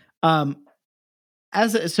 So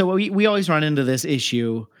we always run into this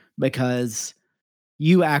issue because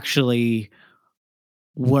you actually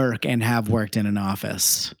work and have worked in an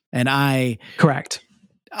office, and correct.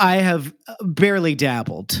 I have barely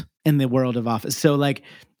dabbled in the world of office. So like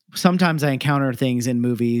sometimes I encounter things in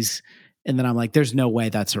movies and then I'm like, there's no way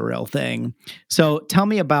that's a real thing. So tell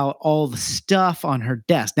me about all the stuff on her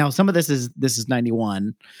desk. Now, some of this is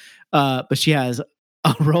 91, but she has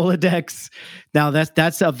a Rolodex. Now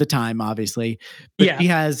that's of the time, obviously. But yeah. She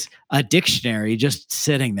has a dictionary just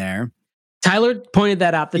sitting there. Tyler pointed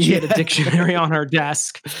that out, that she had a dictionary on her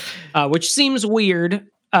desk, which seems weird.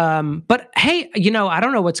 But hey, I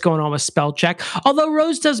don't know what's going on with spell check. Although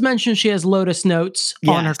Rose does mention she has Lotus Notes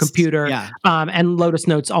on her computer. Yeah. And Lotus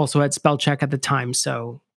Notes also had spell check at the time.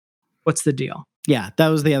 So what's the deal? Yeah, that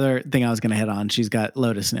was the other thing I was going to hit on. She's got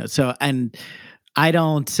Lotus Notes. So, and I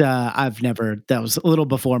don't, that was a little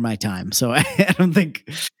before my time. So I don't think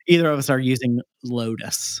either of us are using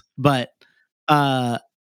Lotus, but,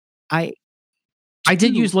 I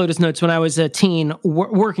did use Lotus Notes when I was a teen,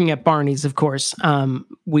 working at Barney's. Of course,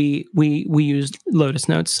 we used Lotus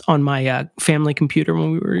Notes on my family computer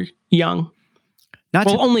when we were young.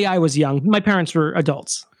 Only I was young. My parents were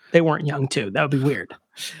adults; they weren't young too. That would be weird.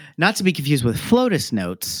 Not to be confused with Flotus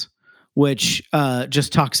Notes, which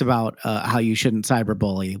just talks about how you shouldn't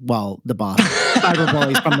cyberbully while the boss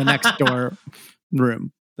cyberbullies from the next door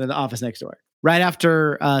room, the office next door. Right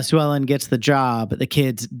after Sue Ellen gets the job, the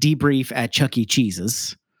kids debrief at Chuck E.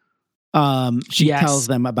 Cheese's. She tells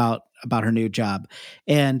them about her new job.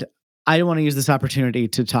 And I don't want to use this opportunity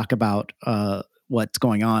to talk about what's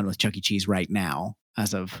going on with Chuck E. Cheese right now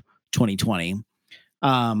as of 2020.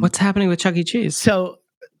 What's happening with Chuck E. Cheese? So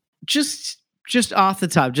just off the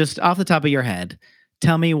top of your head,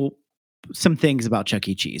 tell me some things about Chuck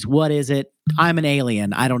E. Cheese. What is it? I'm an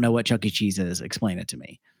alien. I don't know what Chuck E. Cheese is. Explain it to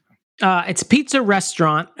me. It's a pizza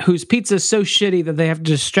restaurant whose pizza is so shitty that they have to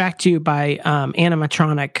distract you by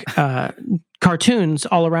animatronic cartoons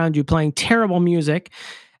all around you playing terrible music,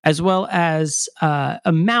 as well as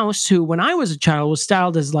a mouse who, when I was a child, was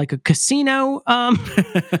styled as like a casino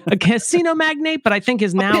magnate, but I think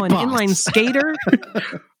is now an inline skater.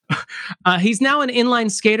 He's now an inline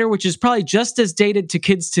skater, which is probably just as dated to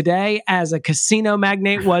kids today as a casino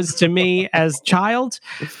magnate was to me as a child.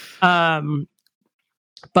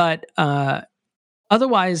 But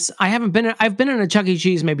otherwise, I've been in a Chuck E.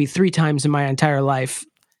 Cheese maybe 3 times in my entire life.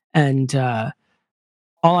 And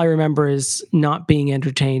all I remember is not being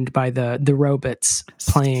entertained by the robots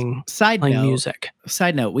playing music.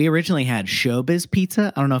 Side note, we originally had Showbiz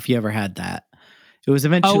Pizza. I don't know if you ever had that. It was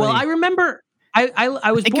eventually... Oh, well, I remember...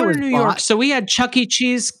 I was born in New York, so we had Chuck E.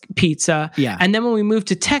 Cheese pizza. Yeah. And then when we moved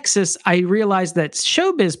to Texas, I realized that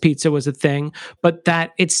Showbiz Pizza was a thing, but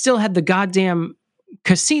that it still had the goddamn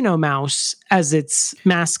casino mouse as its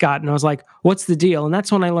mascot. And I was like, what's the deal? And that's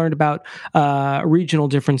when I learned about regional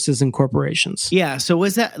differences in corporations. Yeah. So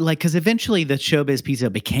was that like, because eventually the Showbiz Pizza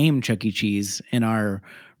became Chuck E. Cheese in our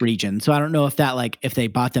region. So I don't know if that, like, if they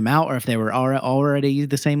bought them out or if they were already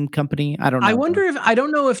the same company. I don't know. I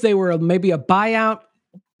don't know if they were maybe a buyout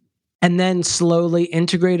and then slowly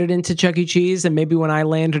integrated into Chuck E. Cheese. And maybe when I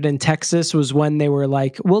landed in Texas was when they were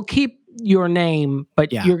like, we'll keep your name,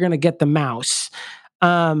 but you're going to get the mouse.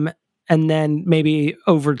 And then maybe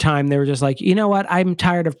over time they were just like, you know what? I'm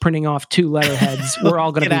tired of printing off 2 letterheads. We're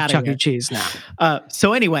all going to be Chuck E. Cheese now.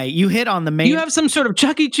 So anyway, you hit on the main... You have some sort of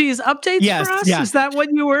Chuck E. Cheese updates for us? Is that what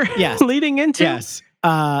you were leading into? Yes.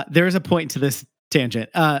 There is a point to this tangent.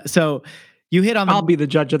 So you hit on the... I'll be the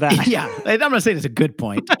judge of that. Yeah. I'm not saying it's a good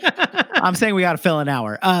point. I'm saying we got to fill an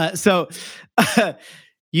hour. So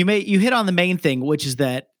you hit on the main thing, which is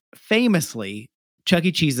that famously Chuck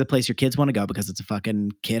E. Cheese is a place your kids want to go because it's a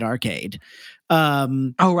fucking kid arcade.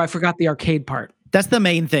 Oh, I forgot the arcade part. That's the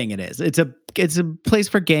main thing. It is. It's a place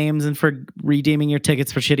for games and for redeeming your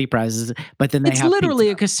tickets for shitty prizes. But then It's literally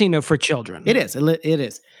a casino for children. It is. It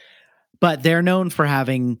is. But they're known for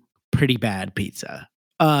having pretty bad pizza.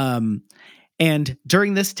 And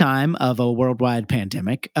during this time of a worldwide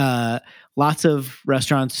pandemic, lots of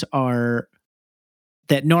restaurants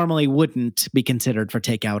that normally wouldn't be considered for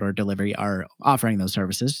takeout or delivery are offering those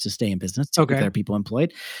services to stay in business, to keep their people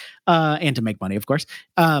employed, and to make money, of course.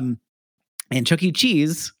 And Chuck E.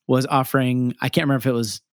 Cheese was offering, I can't remember if it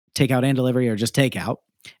was takeout and delivery or just takeout.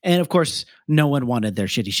 And of course, no one wanted their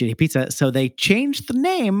shitty pizza. So they changed the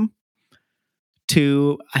name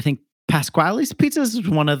to, I think, Pasquale's Pizzas is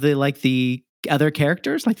one of the other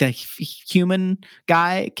characters, like the human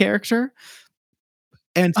guy character.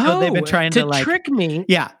 And so they've been trying to trick me.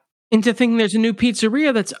 Yeah. Into thinking there's a new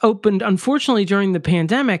pizzeria that's opened, unfortunately, during the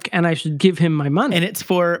pandemic, and I should give him my money. And it's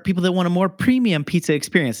for people that want a more premium pizza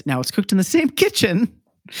experience. Now, it's cooked in the same kitchen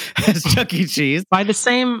as Chuck E. Cheese. By the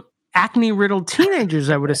same acne-riddled teenagers,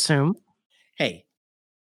 I would assume. Hey,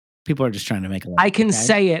 people are just trying to make a living. I can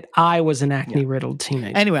say it. I was an acne-riddled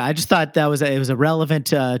teenager. Anyway, I just thought it was a relevant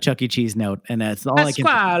Chuck E. Cheese note, and that's all I can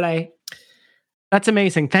say. That's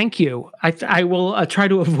amazing. Thank you. I will try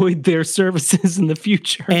to avoid their services in the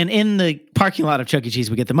future. And in the parking lot of Chuck E. Cheese,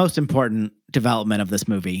 we get the most important development of this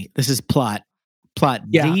movie. This is plot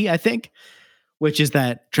D, I think, which is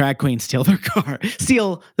that drag queens steal the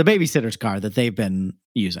babysitter's car that they've been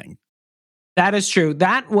using. That is true.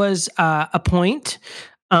 That was a point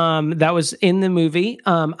that was in the movie.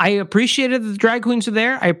 I appreciated that the drag queens were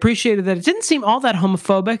there. I appreciated that it didn't seem all that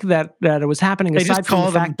homophobic that it was happening. They aside just from call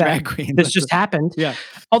the them fact drag that queens. this just happened. Yeah.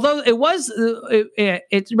 Although it was,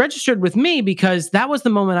 it registered with me because that was the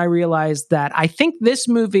moment I realized that I think this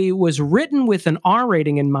movie was written with an R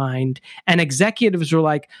rating in mind, and executives were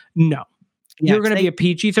like, "No, you're going to be a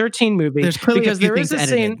PG-13 movie." There's clearly because there is a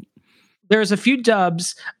scene. There's a few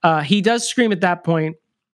dubs. He does scream at that point,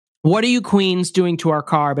 "What are you queens doing to our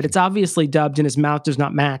car?" But it's obviously dubbed and his mouth does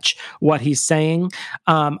not match what he's saying.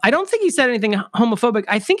 I don't think he said anything homophobic.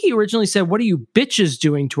 I think he originally said, "What are you bitches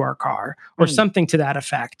doing to our car?" or something to that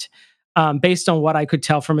effect, based on what I could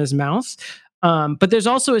tell from his mouth. But there's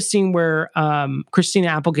also a scene where Christina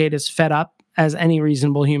Applegate is fed up, as any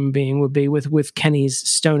reasonable human being would be, with Kenny's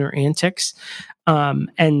stoner antics.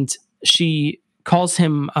 And she calls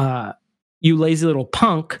him... "You lazy little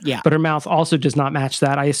punk," but her mouth also does not match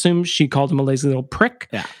that. I assume she called him a lazy little prick.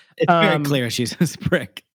 Yeah, it's very clear she's a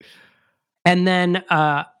prick. And then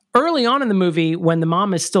early on in the movie, when the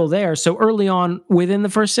mom is still there, so early on within the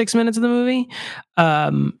first 6 minutes of the movie,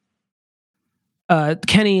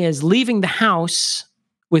 Kenny is leaving the house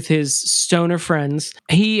with his stoner friends.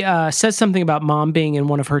 He says something about mom being in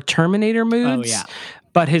one of her Terminator moods. Oh, yeah.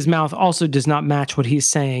 But his mouth also does not match what he's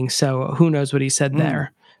saying, so who knows what he said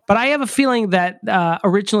there. But I have a feeling that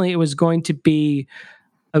originally it was going to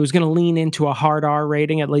lean into a hard R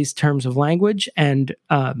rating, at least in terms of language, and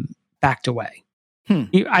backed away.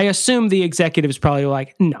 I assume the executives probably were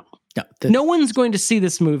like, no one's going to see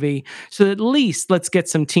this movie, so at least let's get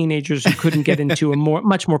some teenagers who couldn't get into a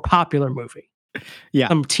much more popular movie. Yeah.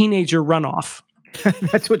 Some teenager runoff.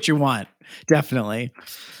 That's what you want. Definitely.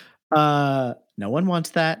 No one wants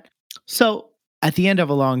that. So at the end of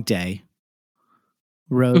a long day,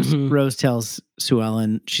 Rose tells Sue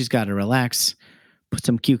Ellen she's got to relax, put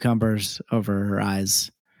some cucumbers over her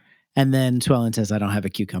eyes. And then Sue Ellen says, "I don't have a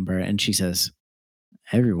cucumber." And she says,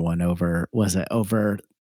 "Everyone over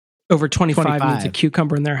 25 needs a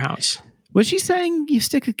cucumber in their house." Was she saying you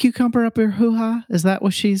stick a cucumber up your hoo-ha? Is that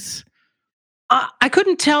what she's... I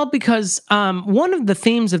couldn't tell because one of the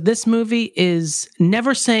themes of this movie is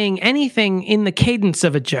never saying anything in the cadence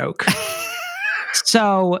of a joke.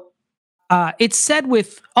 So... it's said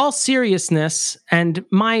with all seriousness, and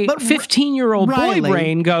my 15-year-old boy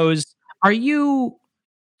brain goes, "Are you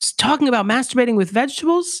talking about masturbating with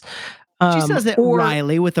vegetables?" She says it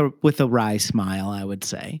wryly with a wry smile, I would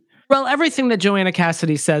say. Well, everything that Joanna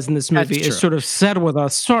Cassidy says in this movie is sort of said with a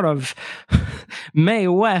sort of Mae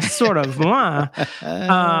West sort of.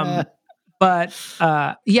 But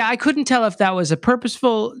I couldn't tell if that was a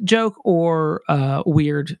purposeful joke or a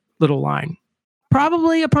weird little line.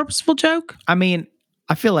 Probably a purposeful joke. I mean,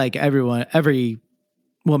 I feel like every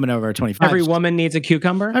woman over 25. Every woman needs a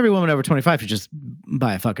cucumber. Every woman over 25 should just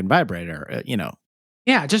buy a fucking vibrator,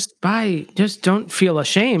 Yeah, just don't feel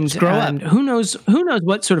ashamed. Grow up. Who knows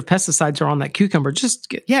what sort of pesticides are on that cucumber.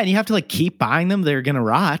 And you have to keep buying them. They're going to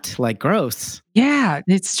rot. Gross. Yeah,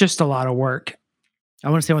 it's just a lot of work. I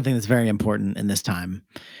want to say one thing that's very important in this time,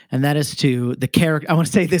 and that is to the character. I want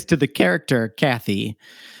to say this to the character Kathy,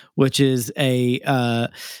 which is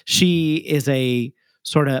she is a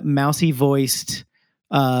sort of mousy voiced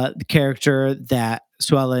character that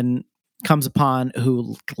Sue Ellen comes upon,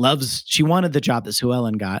 who loves. She wanted the job that Sue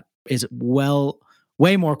Ellen got. Is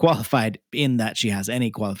way more qualified in that she has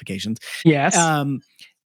any qualifications. Yes.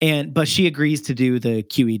 But she agrees to do the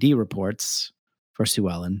QED reports for Sue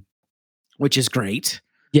Ellen, which is great.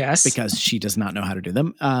 Yes. Because she does not know how to do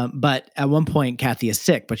them. But at one point, Kathy is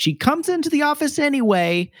sick, but she comes into the office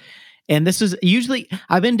anyway. And this is usually,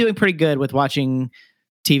 I've been doing pretty good with watching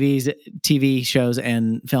TV shows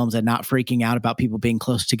and films and not freaking out about people being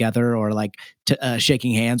close together or like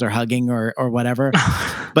shaking hands or hugging or whatever.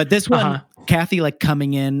 But this one, Kathy like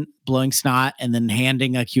coming in, blowing snot, and then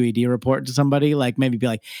handing a QED report to somebody, like maybe be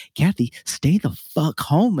like, Kathy, stay the fuck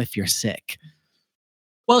home if you're sick.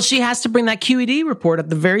 Well, she has to bring that QED report at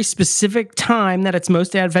the very specific time that it's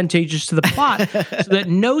most advantageous to the plot so that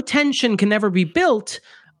no tension can ever be built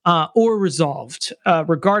or resolved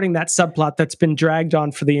regarding that subplot that's been dragged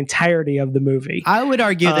on for the entirety of the movie. I would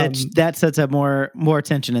argue that sets up more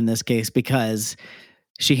tension in this case because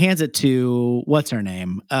she hands it to what's her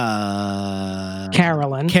name,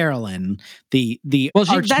 Carolyn. The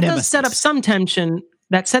that does set up some tension.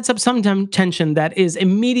 That sets up some tension that is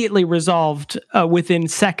immediately resolved within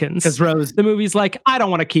seconds. Because Rose, the movie's like, I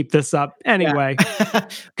don't want to keep this up anyway.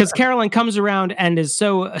 Because Carolyn comes around and is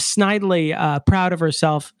so snidely proud of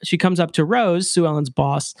herself. She comes up to Rose, Sue Ellen's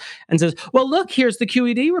boss, and says, well, look, here's the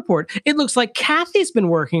QED report. It looks like Kathy's been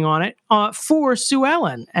working on it for Sue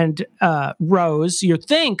Ellen. And Rose, you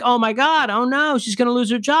think, oh my God, oh no, she's going to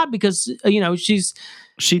lose her job because,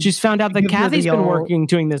 she's found out that Kathy's been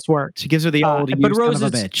doing this work. She gives her the old, you son of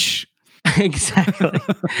a bitch. Exactly.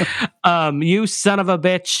 You son of a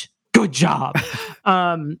bitch. Good job.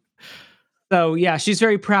 So yeah, she's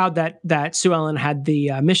very proud that Sue Ellen had the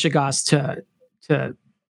mishigas to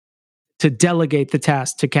delegate the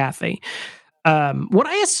task to Kathy. What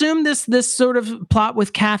I assume this sort of plot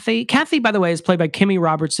with Kathy, by the way, is played by Kimmy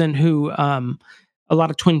Robertson, who a lot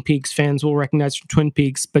of Twin Peaks fans will recognize from Twin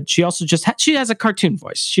Peaks, but she also she has a cartoon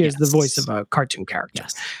voice. She has the voice of a cartoon character.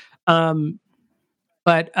 Yes.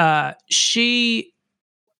 What I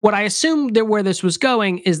assumed where this was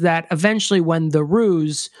going is that eventually when the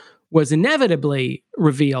ruse was inevitably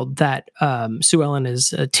revealed that Sue Ellen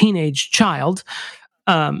is a teenage child,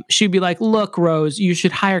 she'd be like, look, Rose, you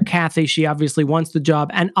should hire Kathy. She obviously wants the job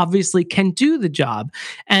and obviously can do the job.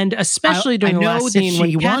 And especially during the last scene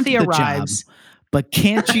when Kathy arrives. But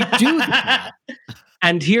can't you do that?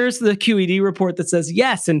 And here's the QED report that says,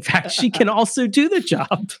 yes, in fact, she can also do the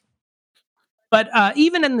job. But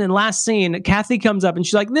even in the last scene, Kathy comes up and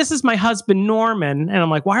she's like, this is my husband, Norman. And I'm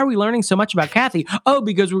like, why are we learning so much about Kathy? Oh,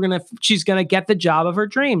 because she's going to get the job of her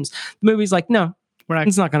dreams. The movie's like, no,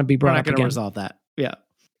 it's not going to be brought up again. We're not going to resolve that. Yeah.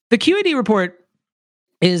 The QED report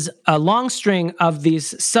is a long string of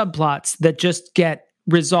these subplots that just get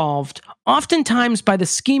resolved, oftentimes by the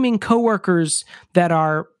scheming coworkers that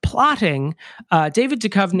are plotting. David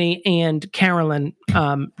Duchovny and Carolyn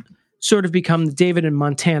sort of become David and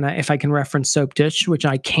Montana, if I can reference Soap Dish, which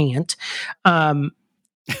I can't.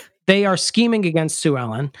 They are scheming against Sue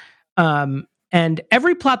Ellen. And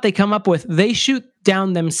every plot they come up with, they shoot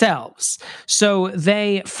down themselves. So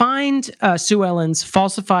they find Sue Ellen's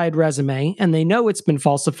falsified resume, and they know it's been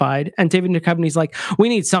falsified. And David Duchovny's like, we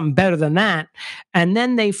need something better than that. And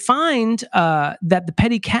then they find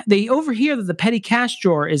that they overhear that the petty cash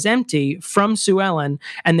drawer is empty from Sue Ellen,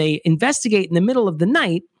 and they investigate in the middle of the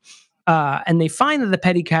night. And they find that the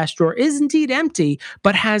petty cash drawer is indeed empty,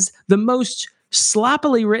 but has the most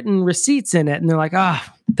sloppily written receipts in it. And they're like,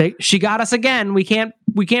 she got us again. We can't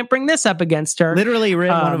bring this up against her. Literally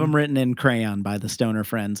one of them written in crayon by the stoner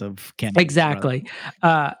friends of Kenny. Exactly.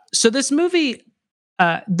 So this movie,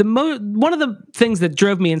 one of the things that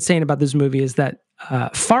drove me insane about this movie is that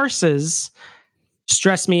farces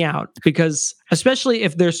stress me out, because especially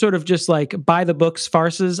if they're sort of just like by the books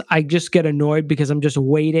farces, I just get annoyed because I'm just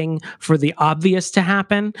waiting for the obvious to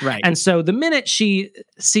happen. Right. And so the minute she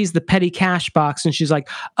sees the petty cash box and she's like,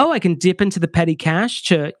 oh, I can dip into the petty cash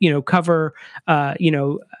to, cover,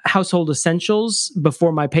 household essentials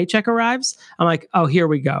before my paycheck arrives. I'm like, oh, here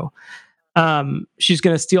we go. She's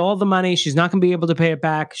going to steal all the money. She's not going to be able to pay it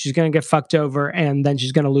back. She's going to get fucked over, and then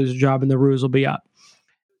she's going to lose her job and the ruse will be up.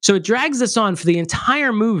 So it drags this on for the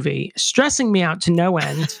entire movie, stressing me out to no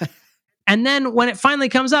end. And then when it finally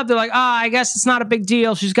comes up, they're like, I guess it's not a big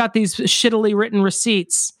deal. She's got these shittily written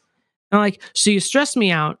receipts. And I'm like, so you stressed me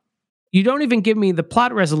out. You don't even give me the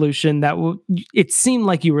plot resolution that it seemed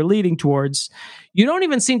like you were leading towards. You don't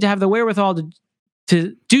even seem to have the wherewithal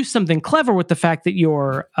to do something clever with the fact that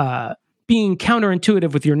you're being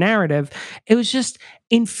counterintuitive with your narrative. It was just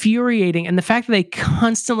infuriating. And the fact that they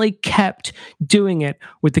constantly kept doing it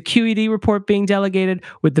with the QED report being delegated,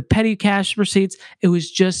 with the petty cash receipts, it was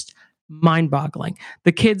just mind-boggling.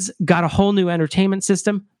 The kids got a whole new entertainment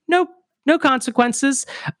system. Nope, no consequences.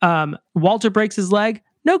 Walter breaks his leg.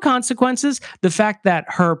 No consequences. The fact that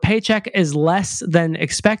her paycheck is less than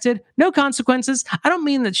expected, no consequences. I don't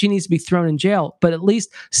mean that she needs to be thrown in jail, but at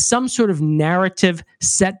least some sort of narrative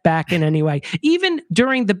setback in any way. Even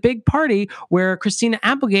during the big party where Christina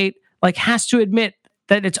Applegate has to admit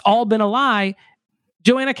that it's all been a lie,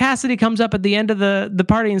 Joanna Cassidy comes up at the end of the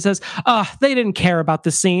party and says, "Oh, they didn't care about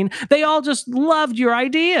the scene. They all just loved your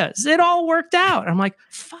ideas. It all worked out." I'm like,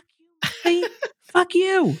 fuck you, fuck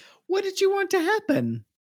you. What did you want to happen?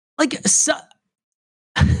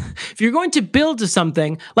 If you're going to build to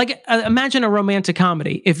something, imagine a romantic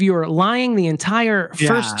comedy. If you're lying the entire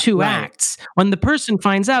first two acts, when the person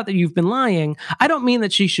finds out that you've been lying, I don't mean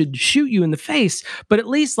that she should shoot you in the face, but at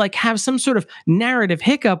least have some sort of narrative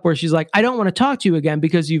hiccup where she's like, "I don't want to talk to you again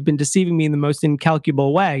because you've been deceiving me in the most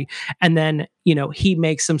incalculable way." And then, he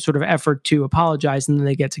makes some sort of effort to apologize, and then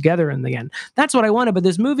they get together in the end. That's what I wanted. But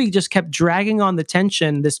this movie just kept dragging on the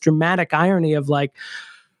tension, this dramatic irony of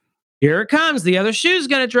here it comes, the other shoe's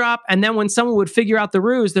going to drop. And then when someone would figure out the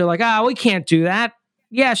ruse, they're like, we can't do that.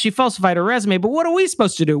 Yeah, she falsified her resume, but what are we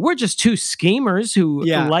supposed to do? We're just two schemers who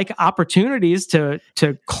like opportunities to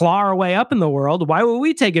claw our way up in the world. Why would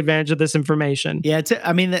we take advantage of this information? Yeah,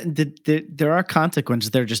 there are consequences.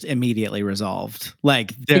 They're just immediately resolved.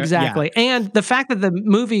 Exactly. Yeah. And the fact that the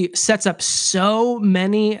movie sets up so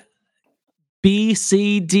many B,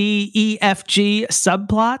 C, D, E, F, G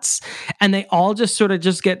subplots, and they all just sort of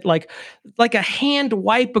just get like a hand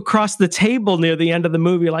wipe across the table near the end of the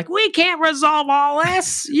movie. We can't resolve all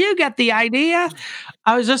this. You get the idea.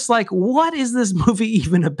 I was just like, what is this movie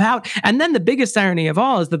even about? And then the biggest irony of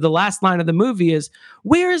all is that the last line of the movie is,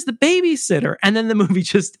 "Where is the babysitter?" And then the movie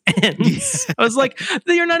just ends. I was like,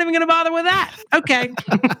 you're not even going to bother with that. Okay.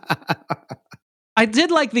 I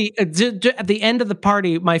did like at the end of the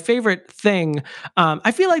party, my favorite thing,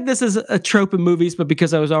 I feel like this is a trope in movies, but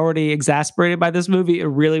because I was already exasperated by this movie, it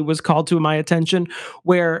really was called to my attention,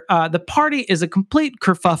 where the party is a complete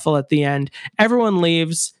kerfuffle at the end. Everyone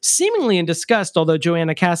leaves seemingly in disgust, although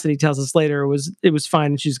Joanna Cassidy tells us later it was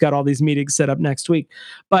fine and she's got all these meetings set up next week.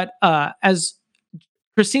 But as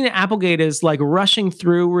Christina Applegate is rushing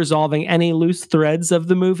through resolving any loose threads of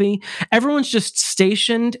the movie, everyone's just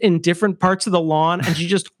stationed in different parts of the lawn, and she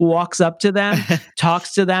just walks up to them,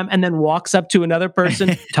 talks to them, and then walks up to another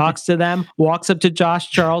person, talks to them, walks up to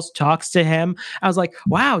Josh Charles, talks to him. I was like,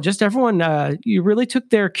 wow, just everyone, you really took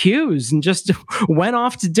their cues and just went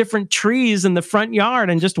off to different trees in the front yard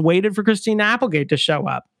and just waited for Christina Applegate to show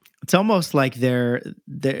up. It's almost like they're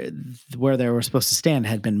where they were supposed to stand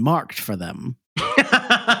had been marked for them.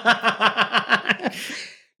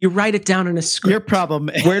 You write it down in a script. Your problem.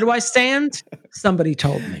 Where do I stand? Somebody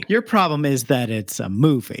told me. Your problem is that it's a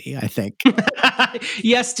movie, I think.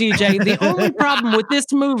 Yes, DJ. The only problem with this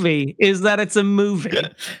movie is that it's a movie.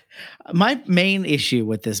 My main issue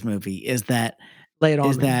with this movie is that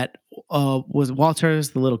was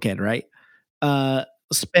Walter's the little kid, right?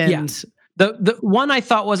 Spends the one I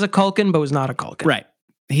thought was a Culkin, but was not a Culkin. Right.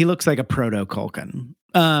 He looks like a proto Culkin.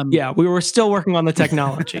 We were still working on the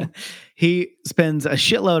technology. He spends a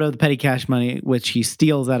shitload of the petty cash money, which he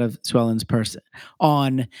steals out of Sue Ellen's purse,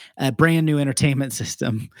 on a brand new entertainment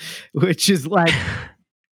system, which is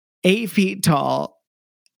 8 feet tall,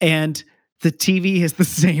 and the TV is the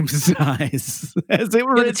same size as it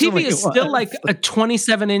originally was. The TV is still a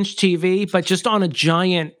 27-inch TV, but just on a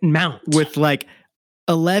giant mount with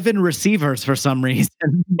 11 receivers for some reason.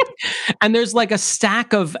 And there's a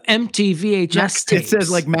stack of empty VHS tapes. It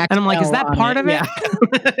says Max, and I'm like, is that part of it?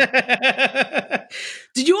 Yeah.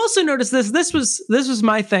 Did you also notice this? This was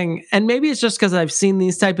my thing. And maybe it's just because I've seen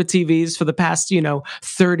these type of TVs for the past,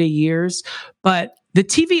 30 years, but the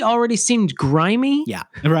TV already seemed grimy. Yeah.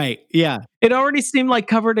 Right. Yeah. It already seemed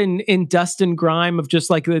covered in dust and grime of just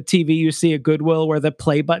the TV you see at Goodwill, where the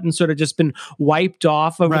play button sort of just been wiped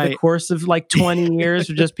off over the course of 20 years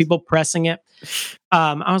of just people pressing it.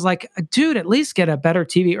 I was like, dude, at least get a better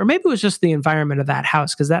TV. Or maybe it was just the environment of that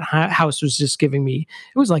house, because that house was just giving me,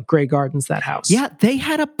 it was like Grey Gardens, that house. Yeah. They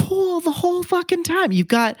had a pool the whole fucking time. You've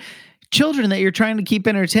got children that you're trying to keep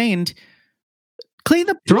entertained. Clean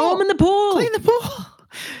the pool. Throw them in the pool. Clean the pool.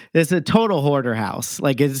 It's a total hoarder house.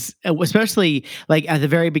 It's especially at the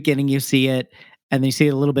very beginning, you see it, and then you see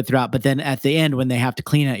it a little bit throughout. But then at the end, when they have to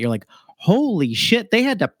clean it, you're like, holy shit, they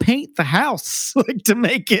had to paint the house like to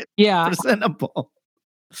make it presentable.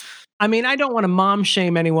 I mean, I don't want to mom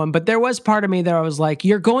shame anyone, but there was part of me that I was like,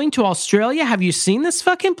 you're going to Australia? Have you seen this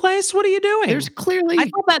fucking place? What are you doing? There's clearly... I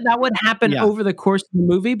thought that would happen over the course of the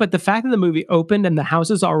movie, but the fact that the movie opened and the house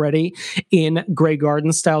is already in Grey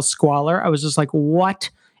Garden style squalor, I was just like, what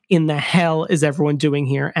in the hell is everyone doing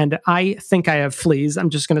here? And I think I have fleas. I'm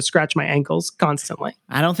just going to scratch my ankles constantly.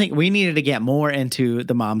 I don't think we needed to get more into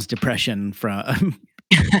the mom's depression from...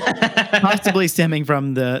 possibly stemming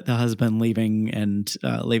from the husband leaving and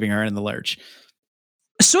leaving her in the lurch.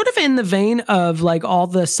 Sort of in the vein of like all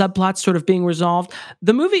the subplots sort of being resolved,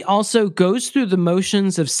 the movie also goes through the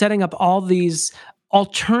motions of setting up all these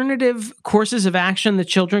alternative courses of action the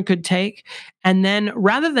children could take. And then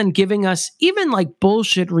rather than giving us even like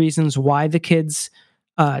bullshit reasons why the kids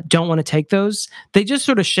don't want to take those, they just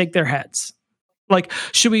sort of shake their heads. Like,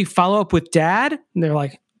 should we follow up with dad? And they're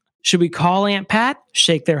like, should we call Aunt Pat?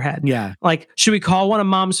 Shake their head. Yeah. Like, should we call one of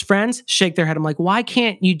mom's friends? Shake their head. I'm like, why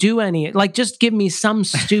can't you do any? Like, just give me some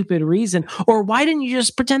stupid reason. Or why didn't you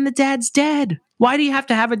just pretend the dad's dead? Why do you have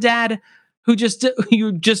to have a dad who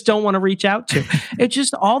you just don't want to reach out to? It's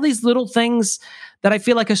just all these little things that I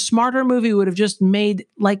feel like a smarter movie would have just made.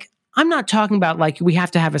 Like, I'm not talking about like we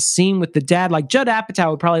have to have a scene with the dad. Like Judd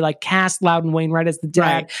Apatow would probably like cast Loudon Wainwright as the dad,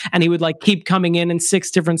 right, and he would like keep coming in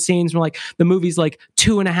 6 different scenes. Where like the movie's like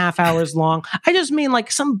 2.5 hours long. I just mean like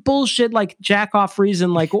some bullshit like jack off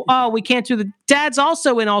reason, like, oh, we can't do the dad's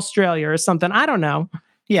also in Australia or something. I don't know.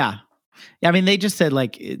 Yeah, I mean they just said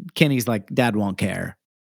like Kenny's like dad won't care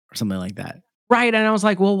or something like that. Right. And I was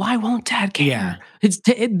like, well, why won't dad care? Yeah.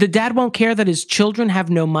 The dad won't care that his children have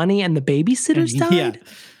no money and the babysitter's died? Yeah.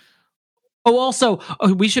 Oh, also,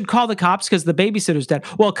 we should call the cops because the babysitter's dead.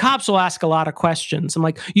 Well, cops will ask a lot of questions. I'm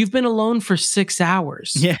like, you've been alone for 6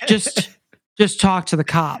 hours. Yeah. Just talk to the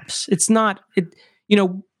cops. It's not,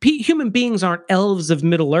 human beings aren't elves of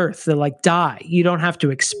Middle Earth. They're like, die. You don't have to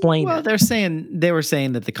explain it. Well, they were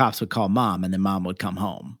saying that the cops would call mom and then mom would come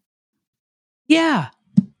home. Yeah.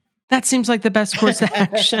 That seems like the best course of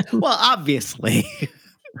action. Well, obviously.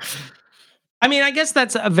 I mean, I guess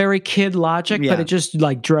that's a very kid logic, but it just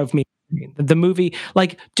like drove me. The movie,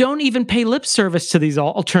 like, don't even pay lip service to these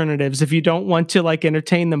alternatives if you don't want to like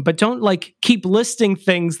entertain them, but don't like keep listing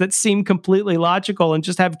things that seem completely logical and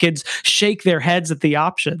just have kids shake their heads at the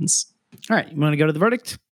options. All right, you want to go to the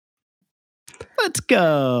verdict? Let's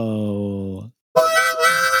go.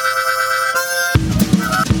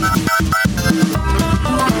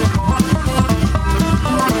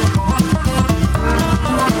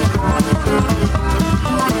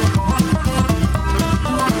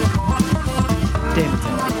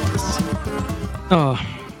 Oh,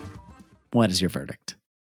 what is your verdict?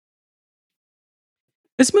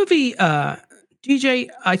 This movie, DJ,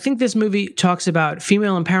 I think this movie talks about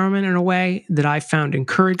female empowerment in a way that I found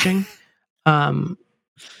encouraging. You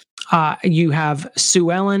have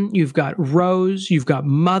Sue Ellen, you've got Rose, you've got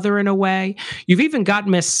Mother in a way, you've even got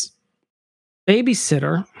Miss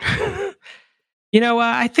Babysitter.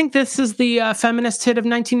 I think this is the feminist hit of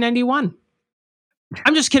 1991.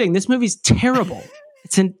 I'm just kidding. This movie's terrible.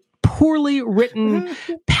 It's an poorly written,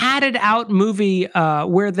 padded out movie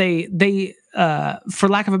where they for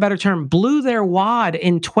lack of a better term, blew their wad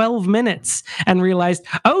in 12 minutes and realized,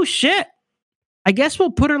 oh shit, I guess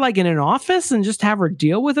we'll put her like in an office and just have her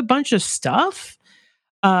deal with a bunch of stuff.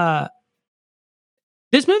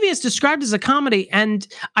 This movie is described as a comedy, and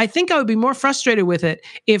I think I would be more frustrated with it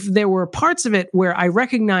if there were parts of it where I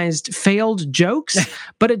recognized failed jokes,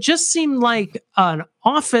 but it just seemed like an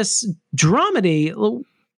office dramedy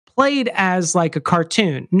played as like a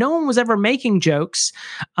cartoon. No one was ever making jokes,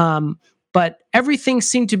 but everything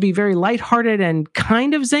seemed to be very lighthearted and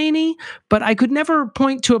kind of zany, but I could never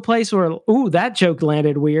point to a place where, ooh, that joke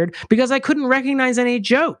landed weird, because I couldn't recognize any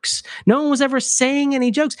jokes. No one was ever saying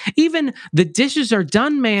any jokes. Even the dishes are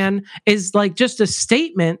done, man, is like just a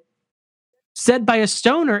statement said by a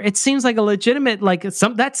stoner. It seems like a legitimate, like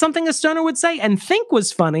that's something a stoner would say and think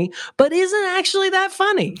was funny, but isn't actually that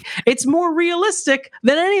funny. It's more realistic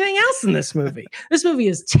than anything else in this movie. This movie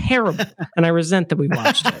is terrible, and I resent that we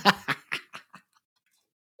watched it.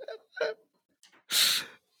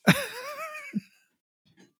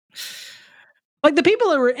 Like the people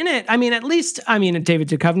that were in it, David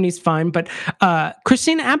Duchovny's fine, but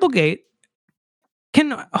Christina Applegate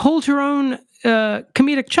can hold her own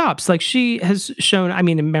comedic chops. Like she has shown,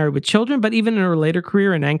 in Married with Children, but even in her later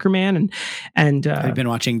career in Anchorman and I've been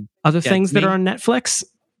watching other things that are on Netflix.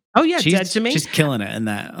 Oh yeah, Dead to Me. She's killing it in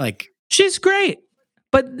that. Like she's great.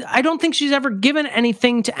 but I don't think she's ever given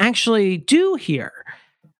anything to actually do here.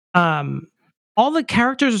 All the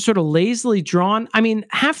characters are sort of lazily drawn. I mean,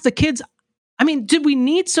 half the kids. I mean, did we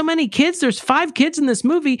need so many kids? There's 5 kids in this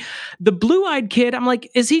movie. The blue-eyed kid, I'm like,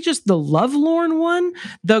 is he just the lovelorn one?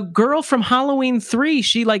 The girl from Halloween 3,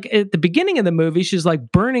 she like at the beginning of the movie, she's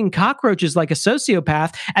like burning cockroaches like a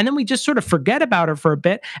sociopath. And then we just sort of forget about her for a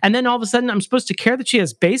bit. And then all of a sudden I'm supposed to care that she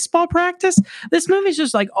has baseball practice. This movie's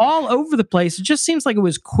just like all over the place. It just seems like it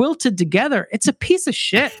was quilted together. It's a piece of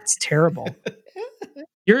shit. It's terrible.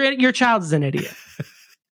 Your child is an idiot.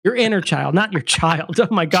 Your inner child, not your child. Oh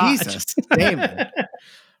my God. Jesus, Damon.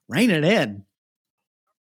 Rein it in.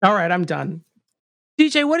 All right, I'm done.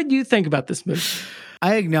 DJ, what did you think about this movie?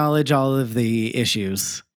 I acknowledge all of the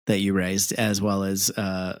issues that you raised as well as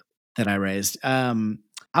that I raised. I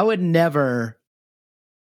would never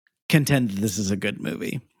contend that this is a good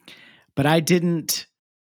movie, but I didn't.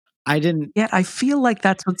 Yet I feel like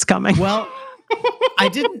that's what's coming. Well, I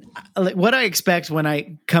didn't. What I expect when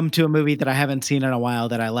I come to a movie that I haven't seen in a while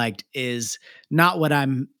that I liked is not what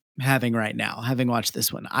I'm having right now, having watched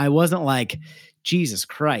this one. I wasn't like, Jesus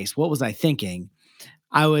Christ, what was I thinking?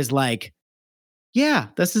 I was like, yeah,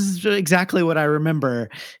 this is exactly what I remember.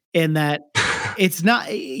 In that it's not,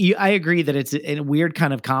 I agree that it's a weird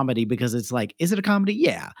kind of comedy because it's like, is it a comedy?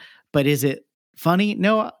 Yeah. But is it funny?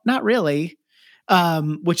 No, not really.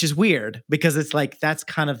 Which is weird because it's like that's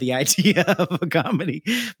kind of the idea of a comedy,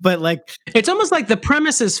 but like it's almost like the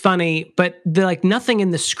premise is funny, but like nothing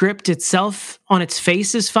in the script itself on its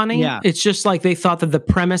face is funny. Yeah. It's just like they thought that the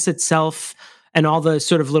premise itself and all the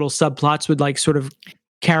sort of little subplots would like sort of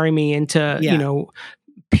carry me into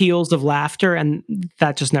peals of laughter, and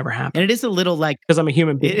that just never happened. And it is a little like because I'm a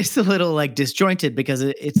human being. It is a little like disjointed because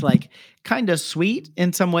it's like kind of sweet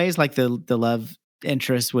in some ways, like the love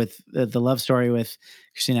interest with the love story with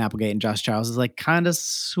Christina Applegate and Josh Charles is like kind of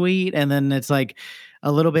sweet, and then it's like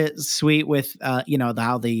a little bit sweet with how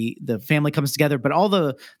the family comes together, but all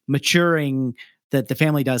the maturing that the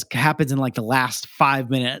family does happens in like the last 5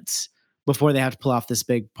 minutes before they have to pull off this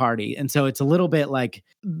big party. And so it's a little bit like,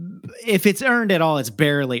 if it's earned at all, it's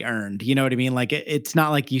barely earned. You know what I mean? Like it's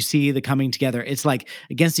not like you see the coming together. It's like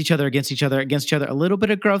against each other, a little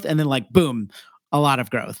bit of growth, and then like boom, a lot of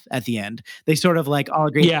growth at the end. They sort of like all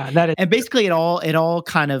agree. Yeah, that is. And basically it all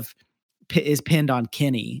kind of is pinned on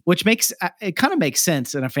Kenny, which kind of makes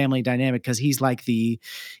sense in a family dynamic because he's like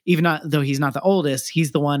though he's not the oldest,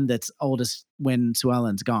 he's the one that's oldest when Sue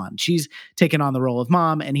Ellen's gone. She's taken on the role of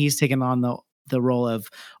mom, and he's taken on the role of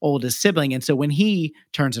oldest sibling. And so when he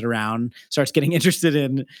turns it around, starts getting interested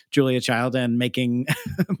in Julia Child and making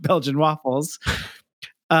Belgian waffles,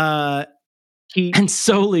 and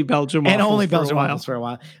solely Belgian waffles, and only Belgian waffles for a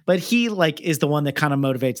while. But he like is the one that kind of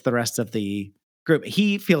motivates the rest of the group.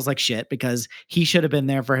 He feels like shit because he should have been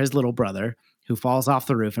there for his little brother who falls off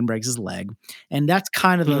the roof and breaks his leg, and that's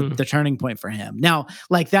kind of the turning point for him. Now,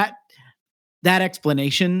 like that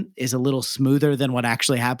explanation is a little smoother than what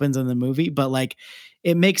actually happens in the movie, but like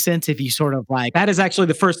it makes sense if you sort of like. That is actually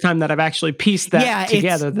the first time that I've actually pieced that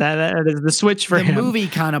together. That is the switch for him. The movie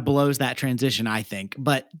kind of blows that transition, I think,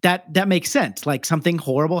 but that makes sense. Like something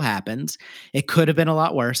horrible happens. It could have been a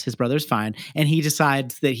lot worse. His brother's fine, and he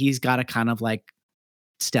decides that he's got to kind of like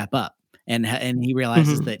step up. And he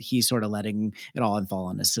realizes that he's sort of letting it all fall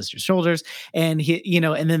on his sister's shoulders. And he,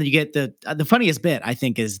 and then you get the funniest bit, I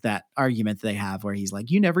think, is that argument that they have where he's like,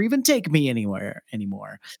 "You never even take me anywhere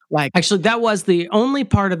anymore." Like, actually, that was the only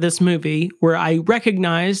part of this movie where I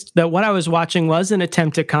recognized that what I was watching was an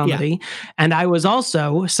attempt at comedy, and I was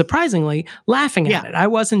also surprisingly laughing at it. I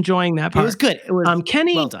was enjoying that part. It was good. It was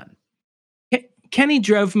Kenny. Well done. Kenny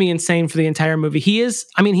drove me insane for the entire movie. He is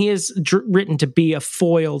written to be a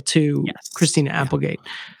foil to Christina Applegate.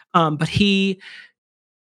 But he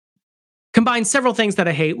combines several things that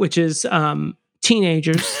I hate, which is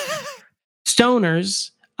teenagers,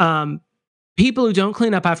 stoners, people who don't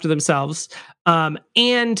clean up after themselves,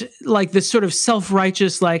 and like this sort of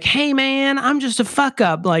self-righteous, like, hey man, I'm just a fuck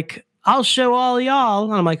up. Like, I'll show all y'all.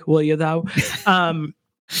 And I'm like, will you though?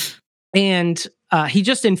 And he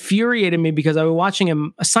just infuriated me because I was watching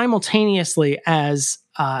him simultaneously as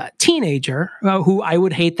a teenager, who I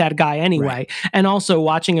would hate that guy anyway, and also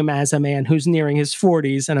watching him as a man who's nearing his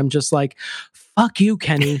 40s. And I'm just like, fuck you,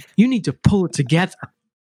 Kenny. You need to pull it together.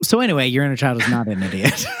 So anyway, your inner child is not an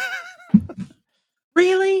idiot.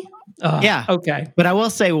 Really? Yeah. Okay. But I will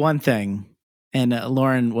say one thing, and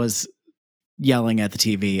Lauren was yelling at the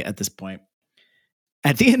TV at this point.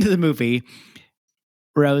 At the end of the movie,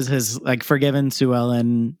 Rose has like forgiven Sue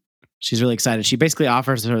Ellen. She's really excited. She basically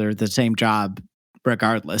offers her the same job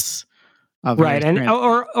regardless. of right, her and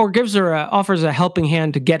or gives her offers a helping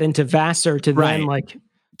hand to get into Vassar to then like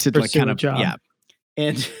to like kind of job. Yeah,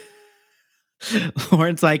 and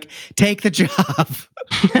Lauren's like, take the job.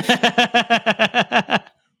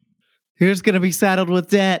 You're just gonna be saddled with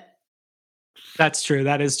debt. That's true.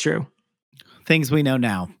 That is true. Things we know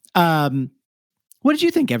now. What did you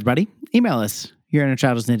think, everybody? Email us. Your inner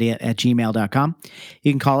child is an idiot at gmail.com.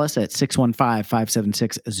 You can call us at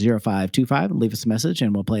 615-576-0525 and leave us a message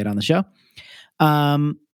and we'll play it on the show.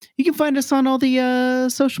 You can find us on all the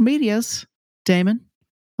social medias, Damon.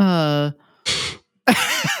 You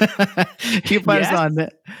can find us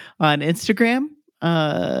on Instagram.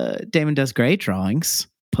 Damon does great drawings.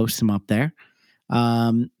 Post them up there.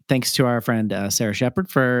 Thanks to our friend Sarah Shepard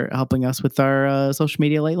for helping us with our social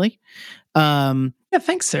media lately. Yeah,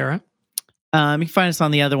 thanks, Sarah. You can find us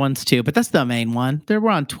on the other ones too, but that's the main one. We're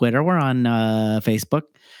on Twitter. We're on Facebook.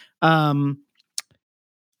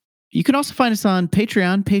 You can also find us on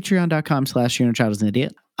Patreon, patreon.com/Your Inner Child is an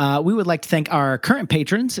Idiot. We would like to thank our current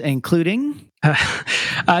patrons, including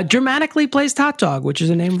Dramatically Placed Hot Dog, which is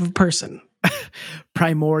the name of a person.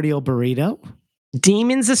 Primordial Burrito.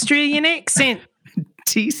 Demons Australian Accent.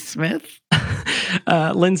 T. Smith.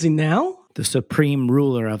 Lindsay Now. The supreme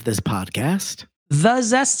ruler of this podcast. The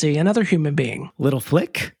Zesty, another human being. Little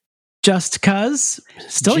Flick. Just Cuz.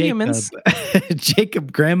 Still Jacob. Humans.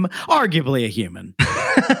 Jacob Grimm, arguably a human.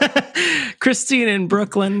 Christine in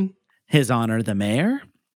Brooklyn. His Honor the Mayor.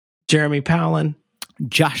 Jeremy Powlin.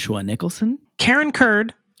 Joshua Nicholson. Karen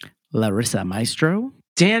Kurd. Larissa Maestro.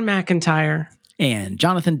 Dan McIntyre. And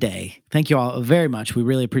Jonathan Day. Thank you all very much. We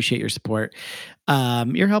really appreciate your support.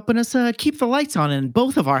 You're helping us keep the lights on in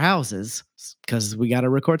both of our houses because we got to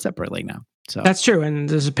record separately now. So that's true. And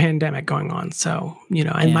there's a pandemic going on. So,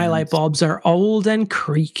 and my light bulbs are old and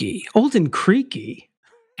creaky.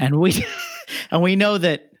 And we know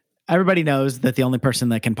that everybody knows that the only person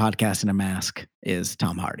that can podcast in a mask is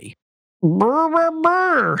Tom Hardy. Brr, brr,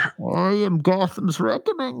 brr. I am Gotham's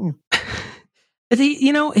Reckoning.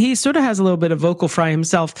 He sort of has a little bit of vocal fry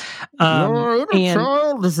himself. Your inner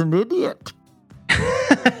child is an idiot.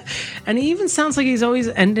 And he even sounds like he's always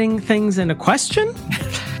ending things in a question.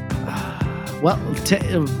 Well,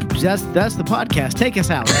 that's the podcast. Take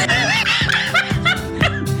us out.